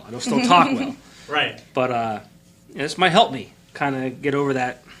sales well. I don't still talk well, Right. but you know, this might help me kind of get over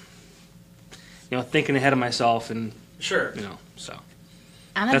that, you know, thinking ahead of myself, and Sure. you know, so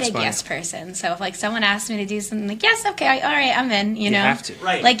I'm a That's big fine. yes person. So if like someone asks me to do something, like yes, okay, all right, I'm in. You know, have to.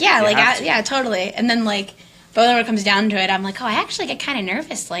 Right. Like yeah, You like have to. yeah, totally. And then like But when it comes down to it, I'm like, oh, I actually get kind of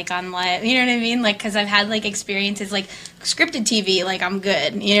nervous, like, on live. You know what I mean? Like, because I've had, like, experiences, like, scripted TV, like, I'm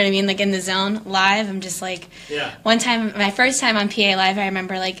good. You know what I mean? Like, in the zone. Live, I'm just, like... Yeah. One time, my first time on PA Live, I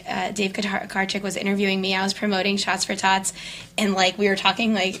remember, like, Dave Karchik was interviewing me. I was promoting Shots for Tots. And, like, we were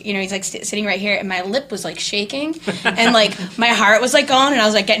talking, like, you know, he's, like, sitting right here. And my lip was, like, shaking. And, like, my heart was, like, going. And I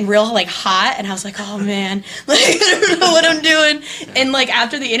was, like, getting real, like, hot. And I was like, oh, man. Like, I don't know what I'm doing. And, like,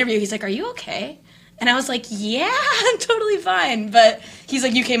 after the interview, he's like, are you okay? And I was like, yeah, I'm totally fine. But he's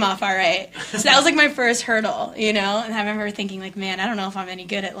like, you came off all right. So that was like my first hurdle, you know? And I remember thinking like, man, I don't know if I'm any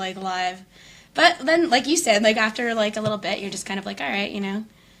good at like live. But then, like you said, like after like a little bit, you're just kind of like, all right, you know,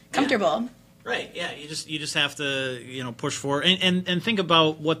 comfortable. Right. Yeah. You just have to push forward and think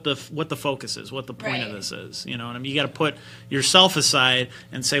about what the focus is, what the point of Right. this is. You know, and I mean, you got to put yourself aside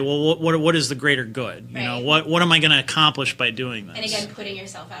and say, well, what is the greater good? You know, Right. what am I going to accomplish by doing this? And again, putting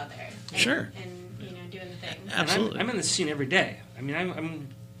yourself out there. And, Sure. And, you know, doing the thing. Absolutely. I'm in the scene every day. I mean, I'm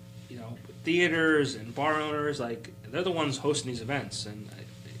theaters and bar owners, like, they're the ones hosting these events. And,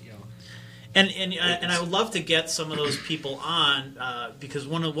 And I would love to get some of those people on because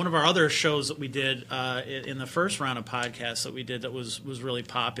one of our other shows that we did in the first round of podcasts that we did that was really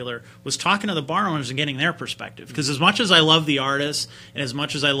popular was talking to the bar owners and getting their perspective. Because as much as I love the artists and as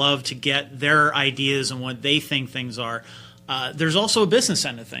much as I love to get their ideas and what they think things are, there's also a business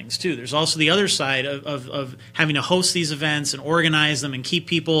end of things too. There's also the other side of having to host these events and organize them and keep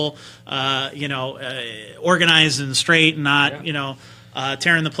people organized and straight and not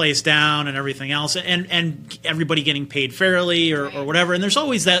tearing the place down and everything else, and everybody getting paid fairly or whatever. And there's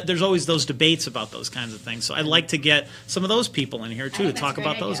always those debates about those kinds of things. So I'd like to get some of those people in here too to think talk that's a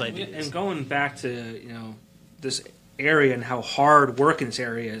about great those idea. ideas. and going back to, this area and how hard working this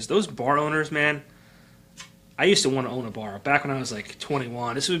area is, those bar owners, man, I used to want to own a bar back when I was like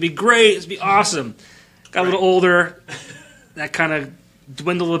 21. This would be great. This would be awesome. Got a little older. That kind of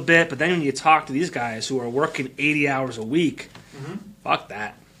dwindled a bit. But then when you talk to these guys who are working 80 hours a week, fuck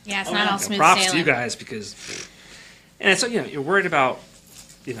that. Yeah, it's not all smooth Props sailing. to you guys because, and it's you're worried about,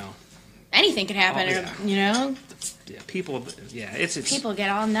 Anything could happen, Oh, or, you know? people. Yeah, it's People get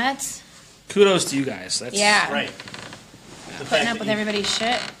all nuts. kudos to you guys. That's Yeah. Right. Putting up with everybody's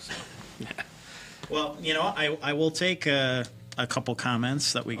shit. Well, I will take a couple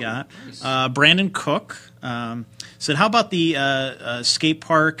comments that we got. Brandon Cook said, "How about the skate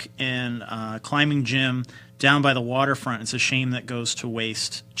park and climbing gym down by the waterfront? It's a shame that goes to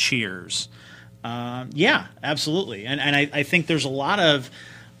waste. Cheers." Yeah, absolutely, and I think there's a lot of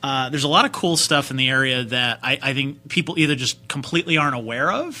cool stuff in the area that I think people either just completely aren't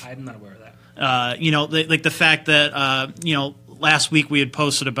aware of. I'm not aware of that. Like the fact that last week we had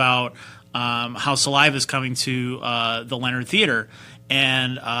posted about how Saliva is coming to the Leonard Theater,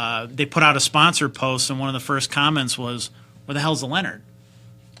 and they put out a sponsor post, and one of the first comments was, "Where the hell's the Leonard?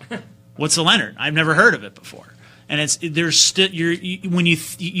 What's the Leonard? I've never heard of it before." And when you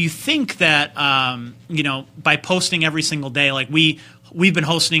think that by posting every single day, like we've been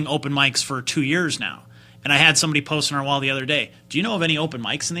hosting open mics for 2 years now, and I had somebody post on our wall the other day, "Do you know of any open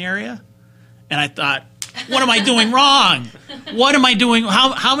mics in the area?" And I thought, what am I doing wrong? What am I doing?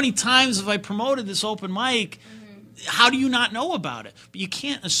 How many times have I promoted this open mic? How do you not know about it? But you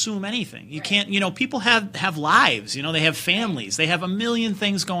can't assume anything. You can't, people have lives, they have families. They have a million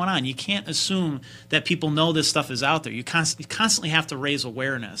things going on. You can't assume that people know this stuff is out there. You constantly have to raise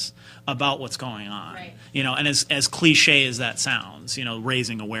awareness about what's going on. Right. And as cliche as that sounds,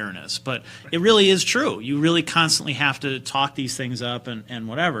 raising awareness. But it really is true. You really constantly have to talk these things up and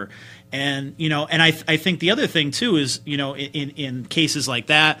whatever. And and I think the other thing too is in cases like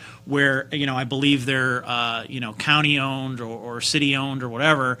that where I believe they're county owned or city owned or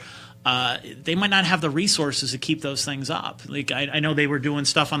whatever, they might not have the resources to keep those things up. Like I know they were doing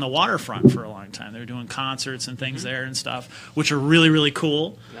stuff on the waterfront for a long time. They were doing concerts and things there and stuff, which are really, really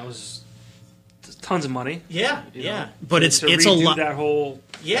cool. That was tons of money. Yeah, you yeah. know, But to it's a redo lot. that whole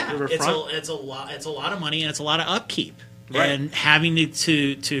Yeah, riverfront. it's a lot of money and it's a lot of upkeep. Right. And having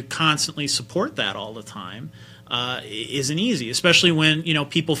to constantly support that all the time isn't easy, especially when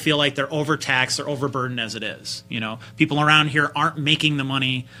people feel like they're overtaxed, they're overburdened as it is. People around here aren't making the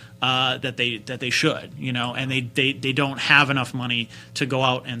money that they should. And they don't have enough money to go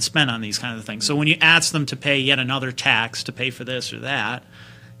out and spend on these kinds of things. So when you ask them to pay yet another tax to pay for this or that,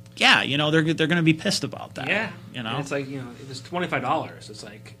 yeah, they're going to be pissed about that. Yeah, And it's like it was $25. It's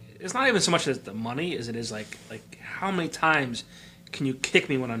like it's not even so much as the money as it is like how many times can you kick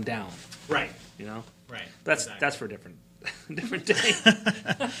me when I'm down? right, right. That's Exactly. that's for a different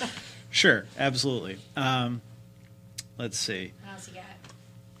day. Sure, absolutely. Let's see. What else you got?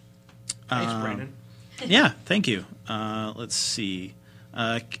 Thanks, Brandon. Yeah, thank you. Let's see.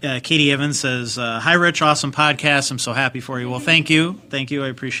 Katie Evans says, "Hi, Rich. Awesome podcast. I'm so happy for you." Well, thank you. Thank you. I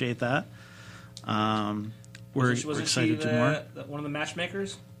appreciate that. We're Wasn't excited she to do more. one of the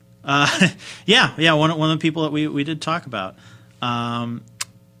matchmakers? Yeah. One of the people that we did talk about.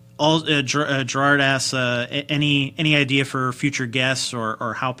 Gerard asks, any idea for future guests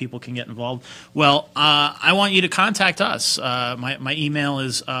or how people can get involved? Well, I want you to contact us. My email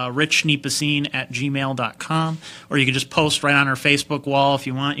is richnipasine@gmail.com, or you can just post right on our Facebook wall if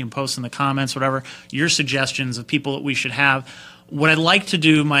you want. You can post in the comments, whatever. Your suggestions of people that we should have. What I'd like to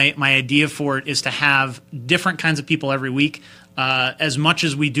do, my idea for it, is to have different kinds of people every week. As much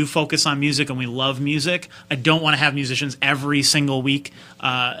as we do focus on music and we love music, I don't want to have musicians every single week.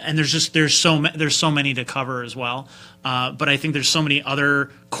 And there's so many to cover as well. But I think there's so many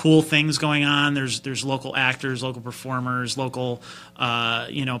other cool things going on. There's local actors, local performers, local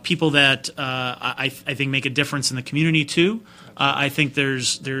people that I think make a difference in the community too. I think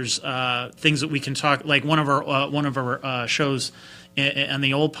there's things that we can talk, like one of our shows on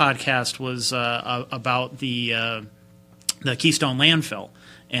the old podcast was about the Keystone landfill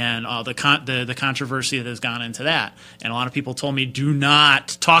and the controversy that has gone into that. And a lot of people told me, do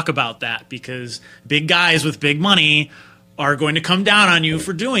not talk about that because big guys with big money are going to come down on you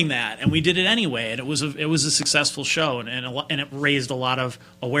for doing that. And we did it anyway, and it was a successful show, and it raised a lot of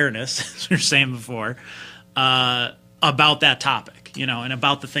awareness, as we were saying before, about that topic, and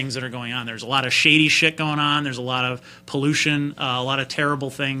about the things that are going on. There's a lot of shady shit going on. There's a lot of pollution, a lot of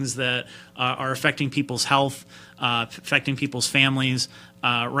terrible things that are affecting people's health, affecting people's families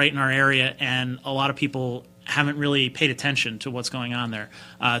right in our area, and a lot of people haven't really paid attention to what's going on there.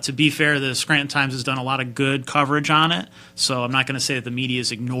 To be fair, the Scranton Times has done a lot of good coverage on it, so I'm not going to say that the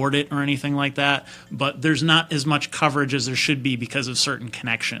media's ignored it or anything like that, but there's not as much coverage as there should be because of certain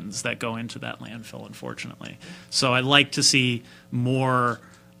connections that go into that landfill, unfortunately. So I'd like to see more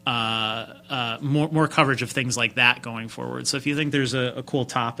coverage of things like that going forward. So if you think there's a cool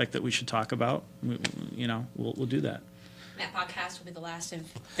topic that we should talk about, we'll do that. That podcast will be the last of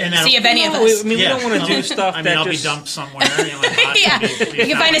And see of any of No, us. we don't want to do stuff I mean, that I'll just... be dumped somewhere. Yeah, you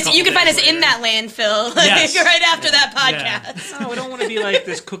can find us in that landfill Yes. right after that Yeah. podcast. No, we don't want to be like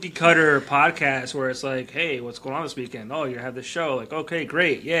this cookie cutter podcast where it's like, hey, what's going on this weekend? Oh, you have this show. Like, okay,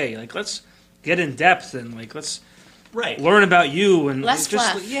 great, yay. Like, let's get in depth and let's Right. learn about you and Less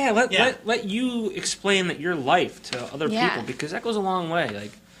just fluff. let you explain your life to other Yeah. people because that goes a long way.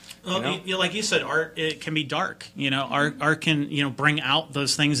 Like, Well, like you said, art, it can be dark. Art can bring out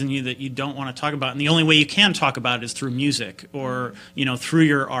those things in you that you don't want to talk about, and the only way you can talk about it is through music or through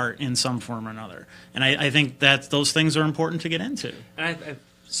your art in some form or another. And I think that those things are important to get into. and I've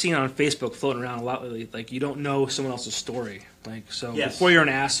seen on Facebook floating around a lot lately. Like, you don't know someone else's story. Like, so Yes. before you're an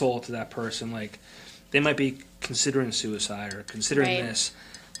asshole to that person, like they might be considering suicide or considering Right. this.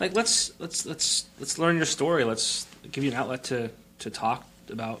 Like, let's learn your story. Let's give you an outlet to talk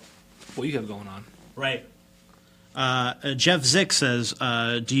about what you have going on. Right. Jeff Zick says,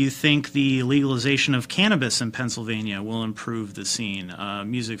 do you think the legalization of cannabis in Pennsylvania will improve the scene,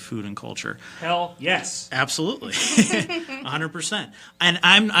 music, food, and culture? Hell yes. Absolutely, 100%. And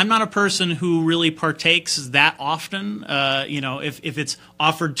I'm not a person who really partakes that often. If it's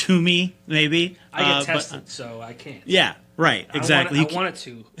offered to me, maybe. I get but- tested, so I can't. Yeah, right. Exactly. I want it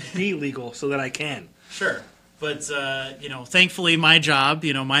to be legal so that I can. Sure. But, thankfully my job,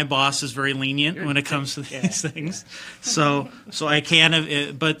 my boss is very lenient when it comes to these things. So I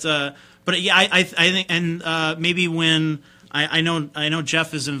can, but yeah, I think, and maybe when, I know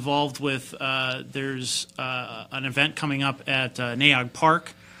Jeff is involved with, there's an event coming up at Nayog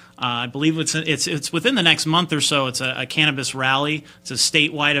Park. I believe it's within the next month or so. It's a cannabis rally. It's a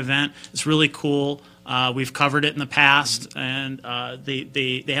statewide event. It's really cool. We've covered it in the past, and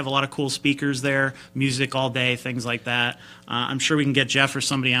they have a lot of cool speakers there, music all day, things like that. I'm sure we can get Jeff or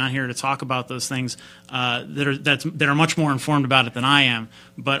somebody on here to talk about those things that are much more informed about it than I am.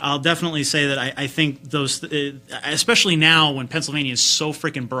 But I'll definitely say that I think those, especially now when Pennsylvania is so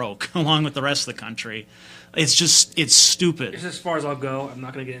freaking broke, along with the rest of the country, it's stupid. It's as far as I'll go. I'm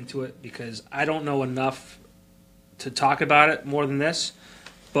not going to get into it because I don't know enough to talk about it more than this.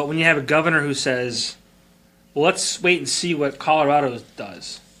 But when you have a governor who says, well, let's wait and see what Colorado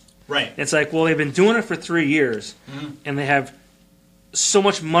does. Right. It's like, well, they've been doing it for 3 years, and they have so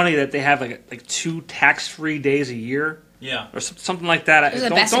much money that they have like 2 tax-free days a year, Yeah. or something like that. There's the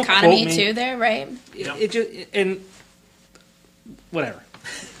Don't- best don't economy quote me. too there, right? It just and whatever.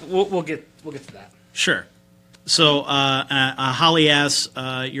 We'll get to that. Sure. So Holly asks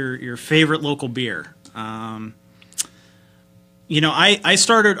your favorite local beer. I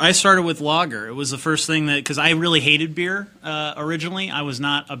started with lager. It was the first thing that, because I really hated beer originally. I was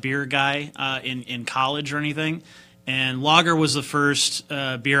not a beer guy in college or anything, and lager was the first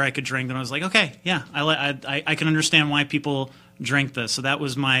beer I could drink. And I was like, okay, yeah, I can understand why people drink this. So that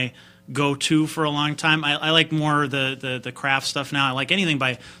was my go-to for a long time. I like more the craft stuff now. I like anything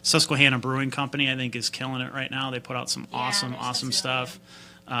by Susquehanna Brewing Company. I think is killing it right now. They put out some awesome really stuff.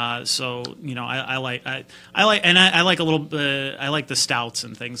 So I like a little bit. I like the stouts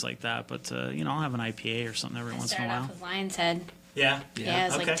and things like that. But I'll have an IPA or something every once in a Started while. off with Lion's Head. Yeah. Yeah,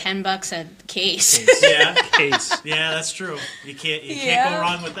 it's Okay. like $10 a case. Yeah. Case. Yeah, that's true. You can't Yeah. go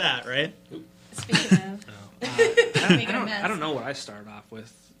wrong with that, right? Speaking of, making a mess. I don't know what I started off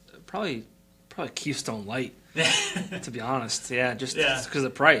with. Probably Keystone Light. To be honest, yeah, just because of the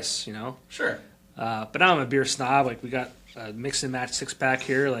price, Sure. But now I'm a beer snob. Like we got a mix and match 6-pack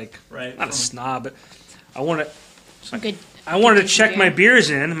here. Like Right. not a snob, but I want to. Some good. I wanted to good check beer. my beers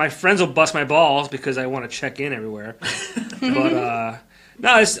in. My friends will bust my balls because I want to check in everywhere. But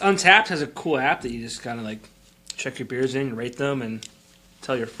no, it's Untapped has a cool app that you just kind of like check your beers in, rate them, and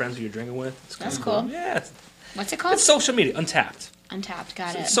tell your friends who you're drinking with. It's That's kinda cool. Yeah, What's it called? it's social media. Untapped. Untapped.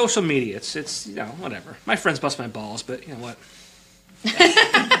 Got It's it. social media. It's whatever. My friends bust my balls, but you know what?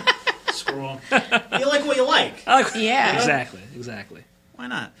 Screw 'em. You like what you like. I like, Yeah. Exactly. Why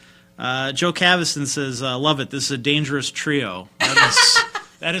not? Joe Cavison says, "Love it. This is a dangerous trio."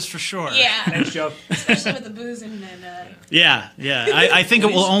 That is for sure. Yeah. Thanks, Joe. Especially with the booze and Yeah. I think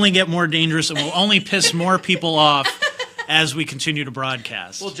it will only get more dangerous and will only piss more people off as we continue to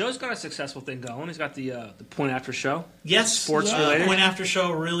broadcast. Well, Joe's got a successful thing going. He's got the Point After Show. Yes, Sports related. Point After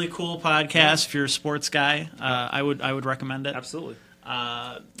Show, really cool podcast. If you're a sports guy, I would recommend it. Absolutely.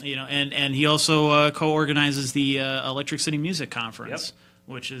 And he also co-organizes the Electric City Music Conference,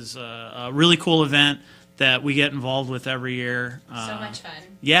 which is a really cool event that we get involved with every year. so much fun.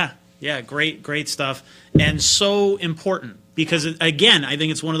 Yeah, great stuff, and so important because again, I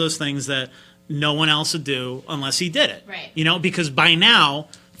think it's one of those things that no one else would do unless he did it. Right. Because by now,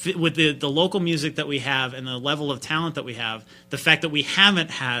 with the local music that we have and the level of talent that we have, the fact that we haven't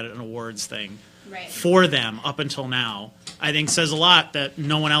had an awards thing Right. for them up until now, I think says a lot that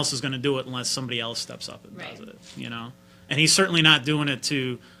no one else is going to do it unless somebody else steps up and Right. does it. And he's certainly not doing it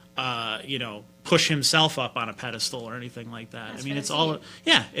to, push himself up on a pedestal or anything like that. That's I mean, for it's the all, scene.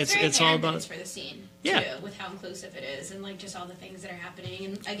 yeah, It's it's very all apparent that about. it's for the scene. Yeah. Too, with how inclusive it is and like just all the things that are happening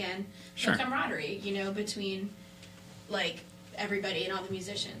and again, Sure. the camaraderie, between like everybody and all the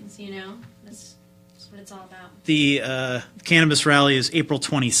musicians. That's what it's all about. The cannabis rally is April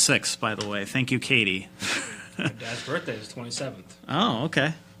 26th, by the way. Thank you, Katie. My dad's birthday is 27th. Oh,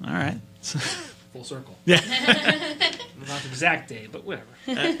 okay. All right. Full circle. Yeah. Not the exact day, but whatever.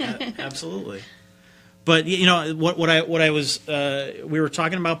 Absolutely. But what I was we were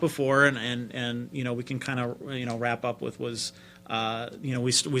talking about before, and we can kind of wrap up with was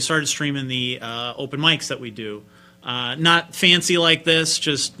we started streaming the open mics that we do. Not fancy like this,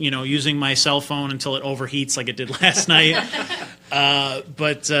 just using my cell phone until it overheats like it did last night.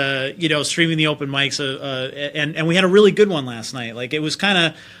 But streaming the open mics, and we had a really good one last night. Like it was kind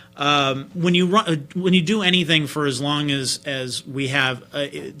of. When you do anything for as long as we have,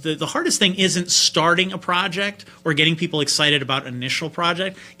 the hardest thing isn't starting a project or getting people excited about an initial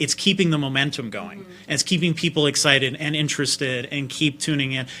project. It's keeping the momentum going. And it's keeping people excited and interested and keep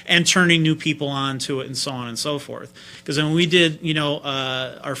tuning in and turning new people on to it and so on and so forth. Because when we did,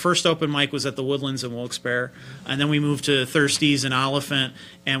 our first open mic was at the Woodlands in Wilkes-Barre, and then we moved to Thirsties in Oliphant,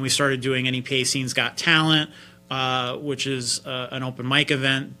 and we started doing NEPA Scene's Got Talent, which is an open mic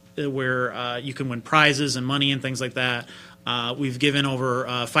event where you can win prizes and money and things like that. We've given over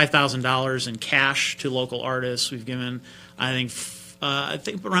 $5,000 in cash to local artists. We've given, I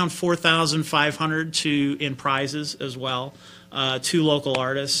think around $4,500 in prizes as well to local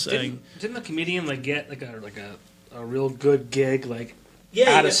artists. Didn't the comedian get a real good gig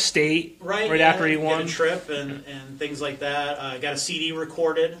Yeah, out of state right after he won? Get a trip and things like that. Got a CD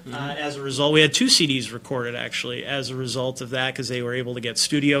recorded as a result. We had 2 CDs recorded actually as a result of that because they were able to get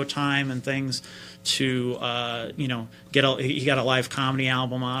studio time and things to he got a live comedy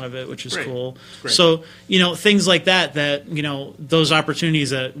album out of it, which is Great. cool. Great. So things like that those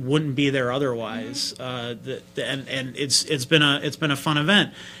opportunities that wouldn't be there otherwise. And it's been a fun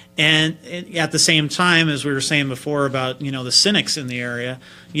event. And at the same time, as we were saying before about the cynics in the area,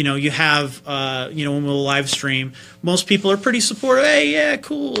 you have when we'll live stream, most people are pretty supportive. Hey, yeah,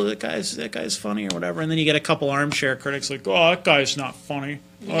 cool, that guy's funny or whatever. And then you get a couple armchair critics like, oh, that guy's not funny.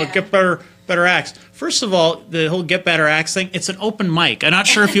 Well, Yeah. get better acts. First of all, the whole get better acts thing, it's an open mic. I'm not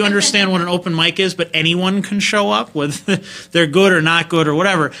sure if you understand what an open mic is, but anyone can show up, whether they're good or not good or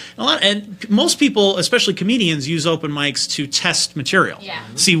whatever. And most people, especially comedians, use open mics to test material, Yeah.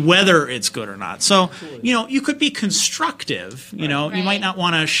 see whether it's good or not. So, you could be constructive. You Right. might not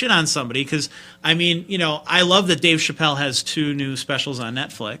want to shit on somebody because, I love that Dave Chappelle has 2 new specials on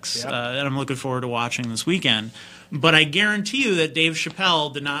Netflix, Yep. and I'm looking forward to watching this weekend. But I guarantee you that Dave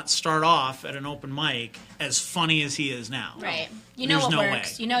Chappelle did not start off at an open mic as funny as he is now. Right. You know There's what no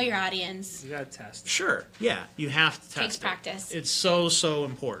works. way. You know your audience. You gotta test. Sure. Yeah. You have to test Takes it. practice. It's so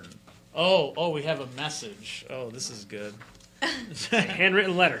important. Oh, we have a message. Oh, this is good.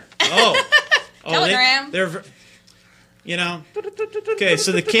 Handwritten letter. Oh. Telegram. They're okay,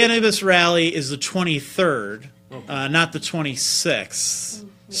 so the cannabis rally is the 23rd, not the 26th.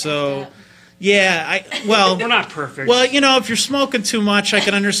 So, yeah, We're not perfect. Well, if you're smoking too much, I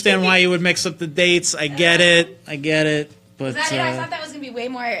can understand why you would mix up the dates. I get it. But I thought that was gonna be way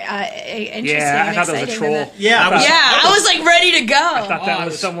more interesting yeah, I and thought that was a exciting troll. than that. yeah, I was, Yeah, I was like ready to I go. thought that I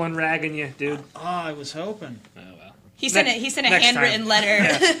was was- someone ragging you, dude. Oh, I was hoping. He sent Next- a next handwritten time.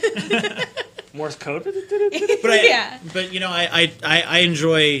 letter. Morse code. But Yeah. I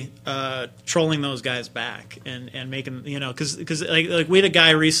enjoy trolling those guys back and making because like we had a guy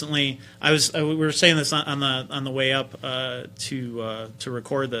recently. We were saying this on the way up to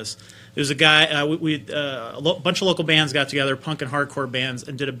record this. There was a guy a bunch of local bands got together, punk and hardcore bands,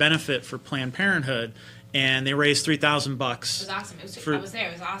 and did a benefit for Planned Parenthood, and they raised $3,000. It was awesome. I was there.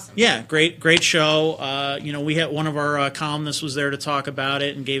 It was awesome. Yeah, great show. We had one of our columnists was there to talk about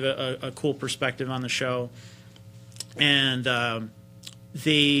it and gave a cool perspective on the show. And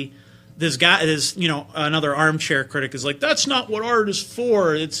this another armchair critic is like, that's not what art is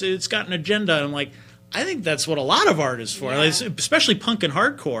for. It's got an agenda. And I'm like, I think that's what a lot of art is for, Yeah. like, especially punk and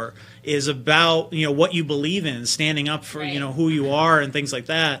hardcore is about what you believe in, standing up for Right. who you are and things like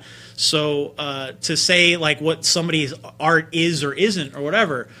that. So to say like what somebody's art is or isn't or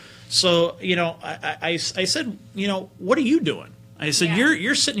whatever. So I said, what are you doing? I said, Yeah.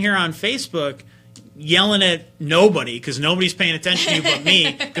 you're sitting here on Facebook yelling at nobody because nobody's paying attention to you but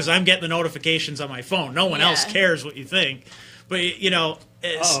me because I'm getting the notifications on my phone. No one else Yeah. cares what you think. But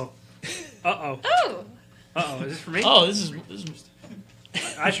it's, Uh-oh. Uh-oh. Oh. Uh-oh. Is this for me? oh, this is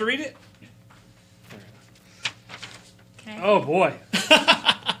I should read it? Can I- Oh, boy.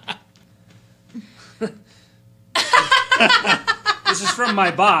 This is from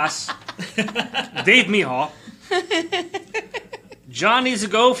my boss, Dave Mihal. John needs to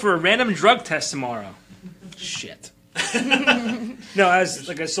go for a random drug test tomorrow. Shit. No,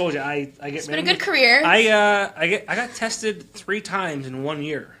 like I told you, I get. It's been a good career. I got tested 3 times in 1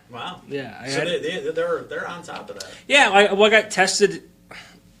 year. wow. Yeah, They're on top of that. yeah. I got tested.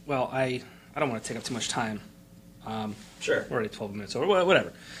 Well, I don't want to take up too much time. Sure. We're already 12 minutes over.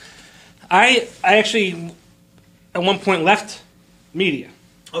 Whatever. I actually at one point left media.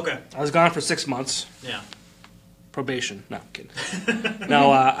 Okay. I was gone for 6 months. Yeah. Probation. No, I'm kidding.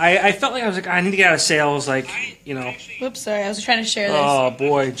 No, I felt like I need to get out of sales. Like, Whoops, sorry. I was trying to share this. oh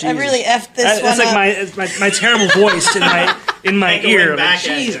boy, Jesus. I really effed this That's one like up. my terrible voice in my Echoing ear. Like, back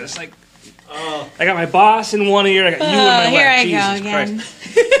at you. Jesus, like I got my boss in one ear. I got you in my Here left. I Jesus go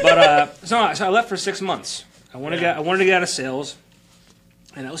Christ. again. But so I left for 6 months. I wanted to get out of sales,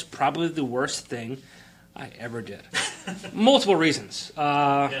 and that was probably the worst thing I ever did. Multiple reasons.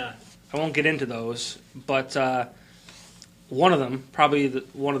 Yeah. I won't get into those, but one of them, probably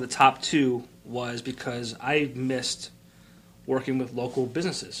one of the top 2, was because I missed working with local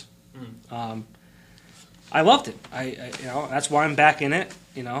businesses. I loved it. I that's why I'm back in it.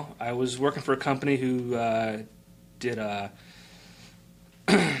 I was working for a company who did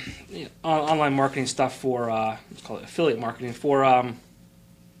online marketing stuff for let's call it affiliate marketing for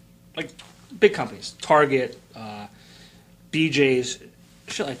like big companies, Target, BJ's,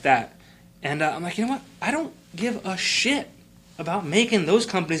 shit like that. And I'm like, you know what? I don't give a shit about making those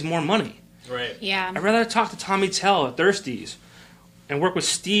companies more money. Right. Yeah. I'd rather talk to Tommy Tell at Thirsties and work with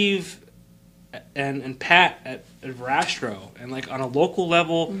Steve and Pat at Rastro and like on a local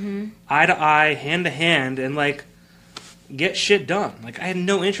level, eye to eye, hand to hand, and like get shit done. Like I had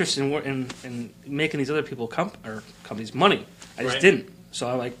no interest in making these other people companies money. I just Right. didn't.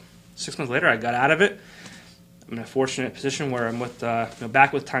 So like 6 months later, I got out of it. I'm in a fortunate position where I'm with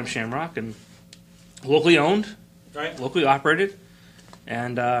back with Time Shamrock and locally owned, Right. locally operated,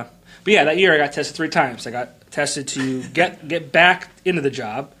 and but yeah, that year I got tested 3 times. I got tested to get back into the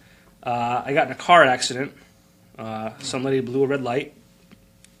job. I got in a car accident. Some lady blew a red light,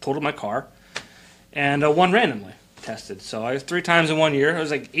 totaled my car, and won randomly. tested. So I was 3 times in 1 year. It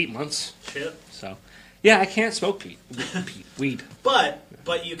was like 8 months. Shit. So, yeah, I can't smoke weed. But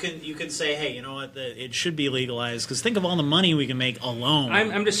you can say, hey, you know what? It should be legalized because think of all the money we can make alone.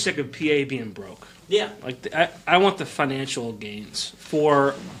 I'm just sick of PA being broke. yeah. Like I want the financial gains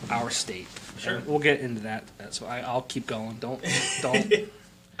for our state. Sure. And we'll get into that. So I'll keep going. Don't.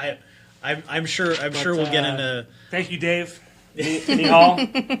 I'm sure we'll get into. Thank you, Dave. Any hall?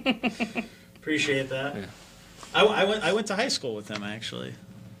 Appreciate that. Yeah. I went to high school with him actually.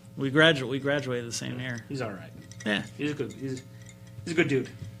 We graduated the same year. He's all right. Yeah. He's a good dude.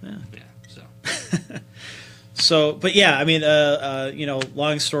 Yeah. Yeah. So. So, but yeah, I mean,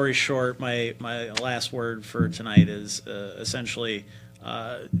 long story short, my last word for tonight is essentially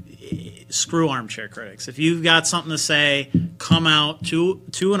screw armchair critics. If you've got something to say, come out to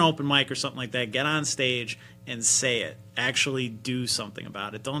an open mic or something like that. Get on stage and say it. Actually do something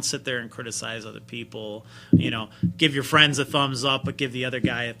about it. Don't sit there and criticize other people. Give your friends a thumbs up, but give the other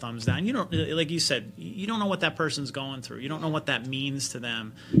guy a thumbs down. You don't, like you said, you don't know what that person's going through. You don't know what that means to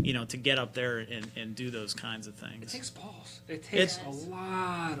them, to get up there and do those kinds of It things. takes balls. It takes a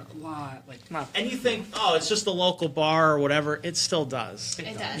lot. Like, not. And you think, oh, it's just a local bar or whatever. It still does.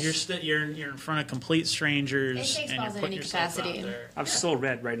 It does. You're in front of complete strangers. It takes and balls you're in putting any yourself capacity. out there. I'm still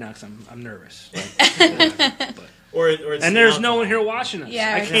red right now because I'm nervous. Or it's And the there's no alcohol. one here watching us.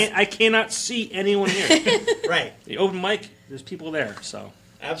 Yeah, I cannot see anyone here. Right. The open mic, there's people there. So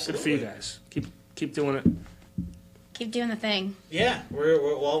good Absolutely. for you guys. Keep doing it. Keep doing the thing. Yeah,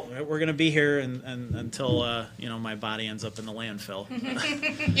 we're gonna be here and until my body ends up in the landfill.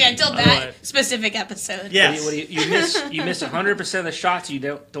 Yeah, until Otherwise- that specific episode. Yes. What do you miss 100% of the shots you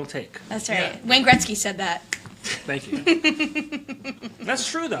don't take. That's right. Yeah. Wayne Gretzky said that. Thank you. That's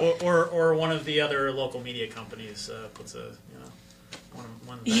true though. Or one of the other local media companies puts a one of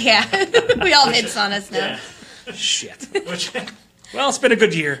them. Yeah. We all hits on us now. Yeah. Shit. Which, Well, it's been a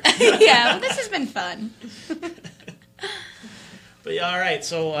good year. Yeah, well, this has been fun. but yeah, all right.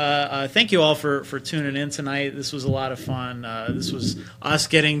 So thank you all for tuning in tonight. This was a lot of fun. This was us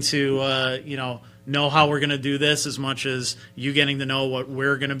getting to know how we're going to do this as much as you getting to know what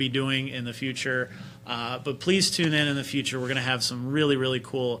we're going to be doing in the future. But please tune in the future. We're going to have some really, really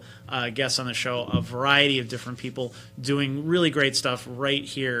cool guests on the show, a variety of different people doing really great stuff right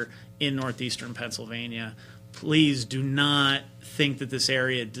here in northeastern Pennsylvania. Please do not think that this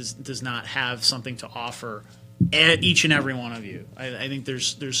area does not have something to offer each and every one of you. I think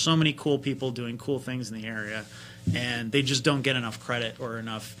there's so many cool people doing cool things in the area, and they just don't get enough credit or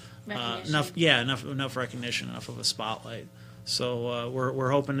enough recognition, enough of a spotlight. So we're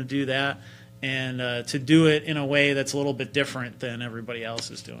hoping to do that, and to do it in a way that's a little bit different than everybody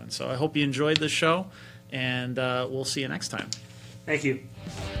else is doing. So I hope you enjoyed this show, and we'll see you next time. Thank you.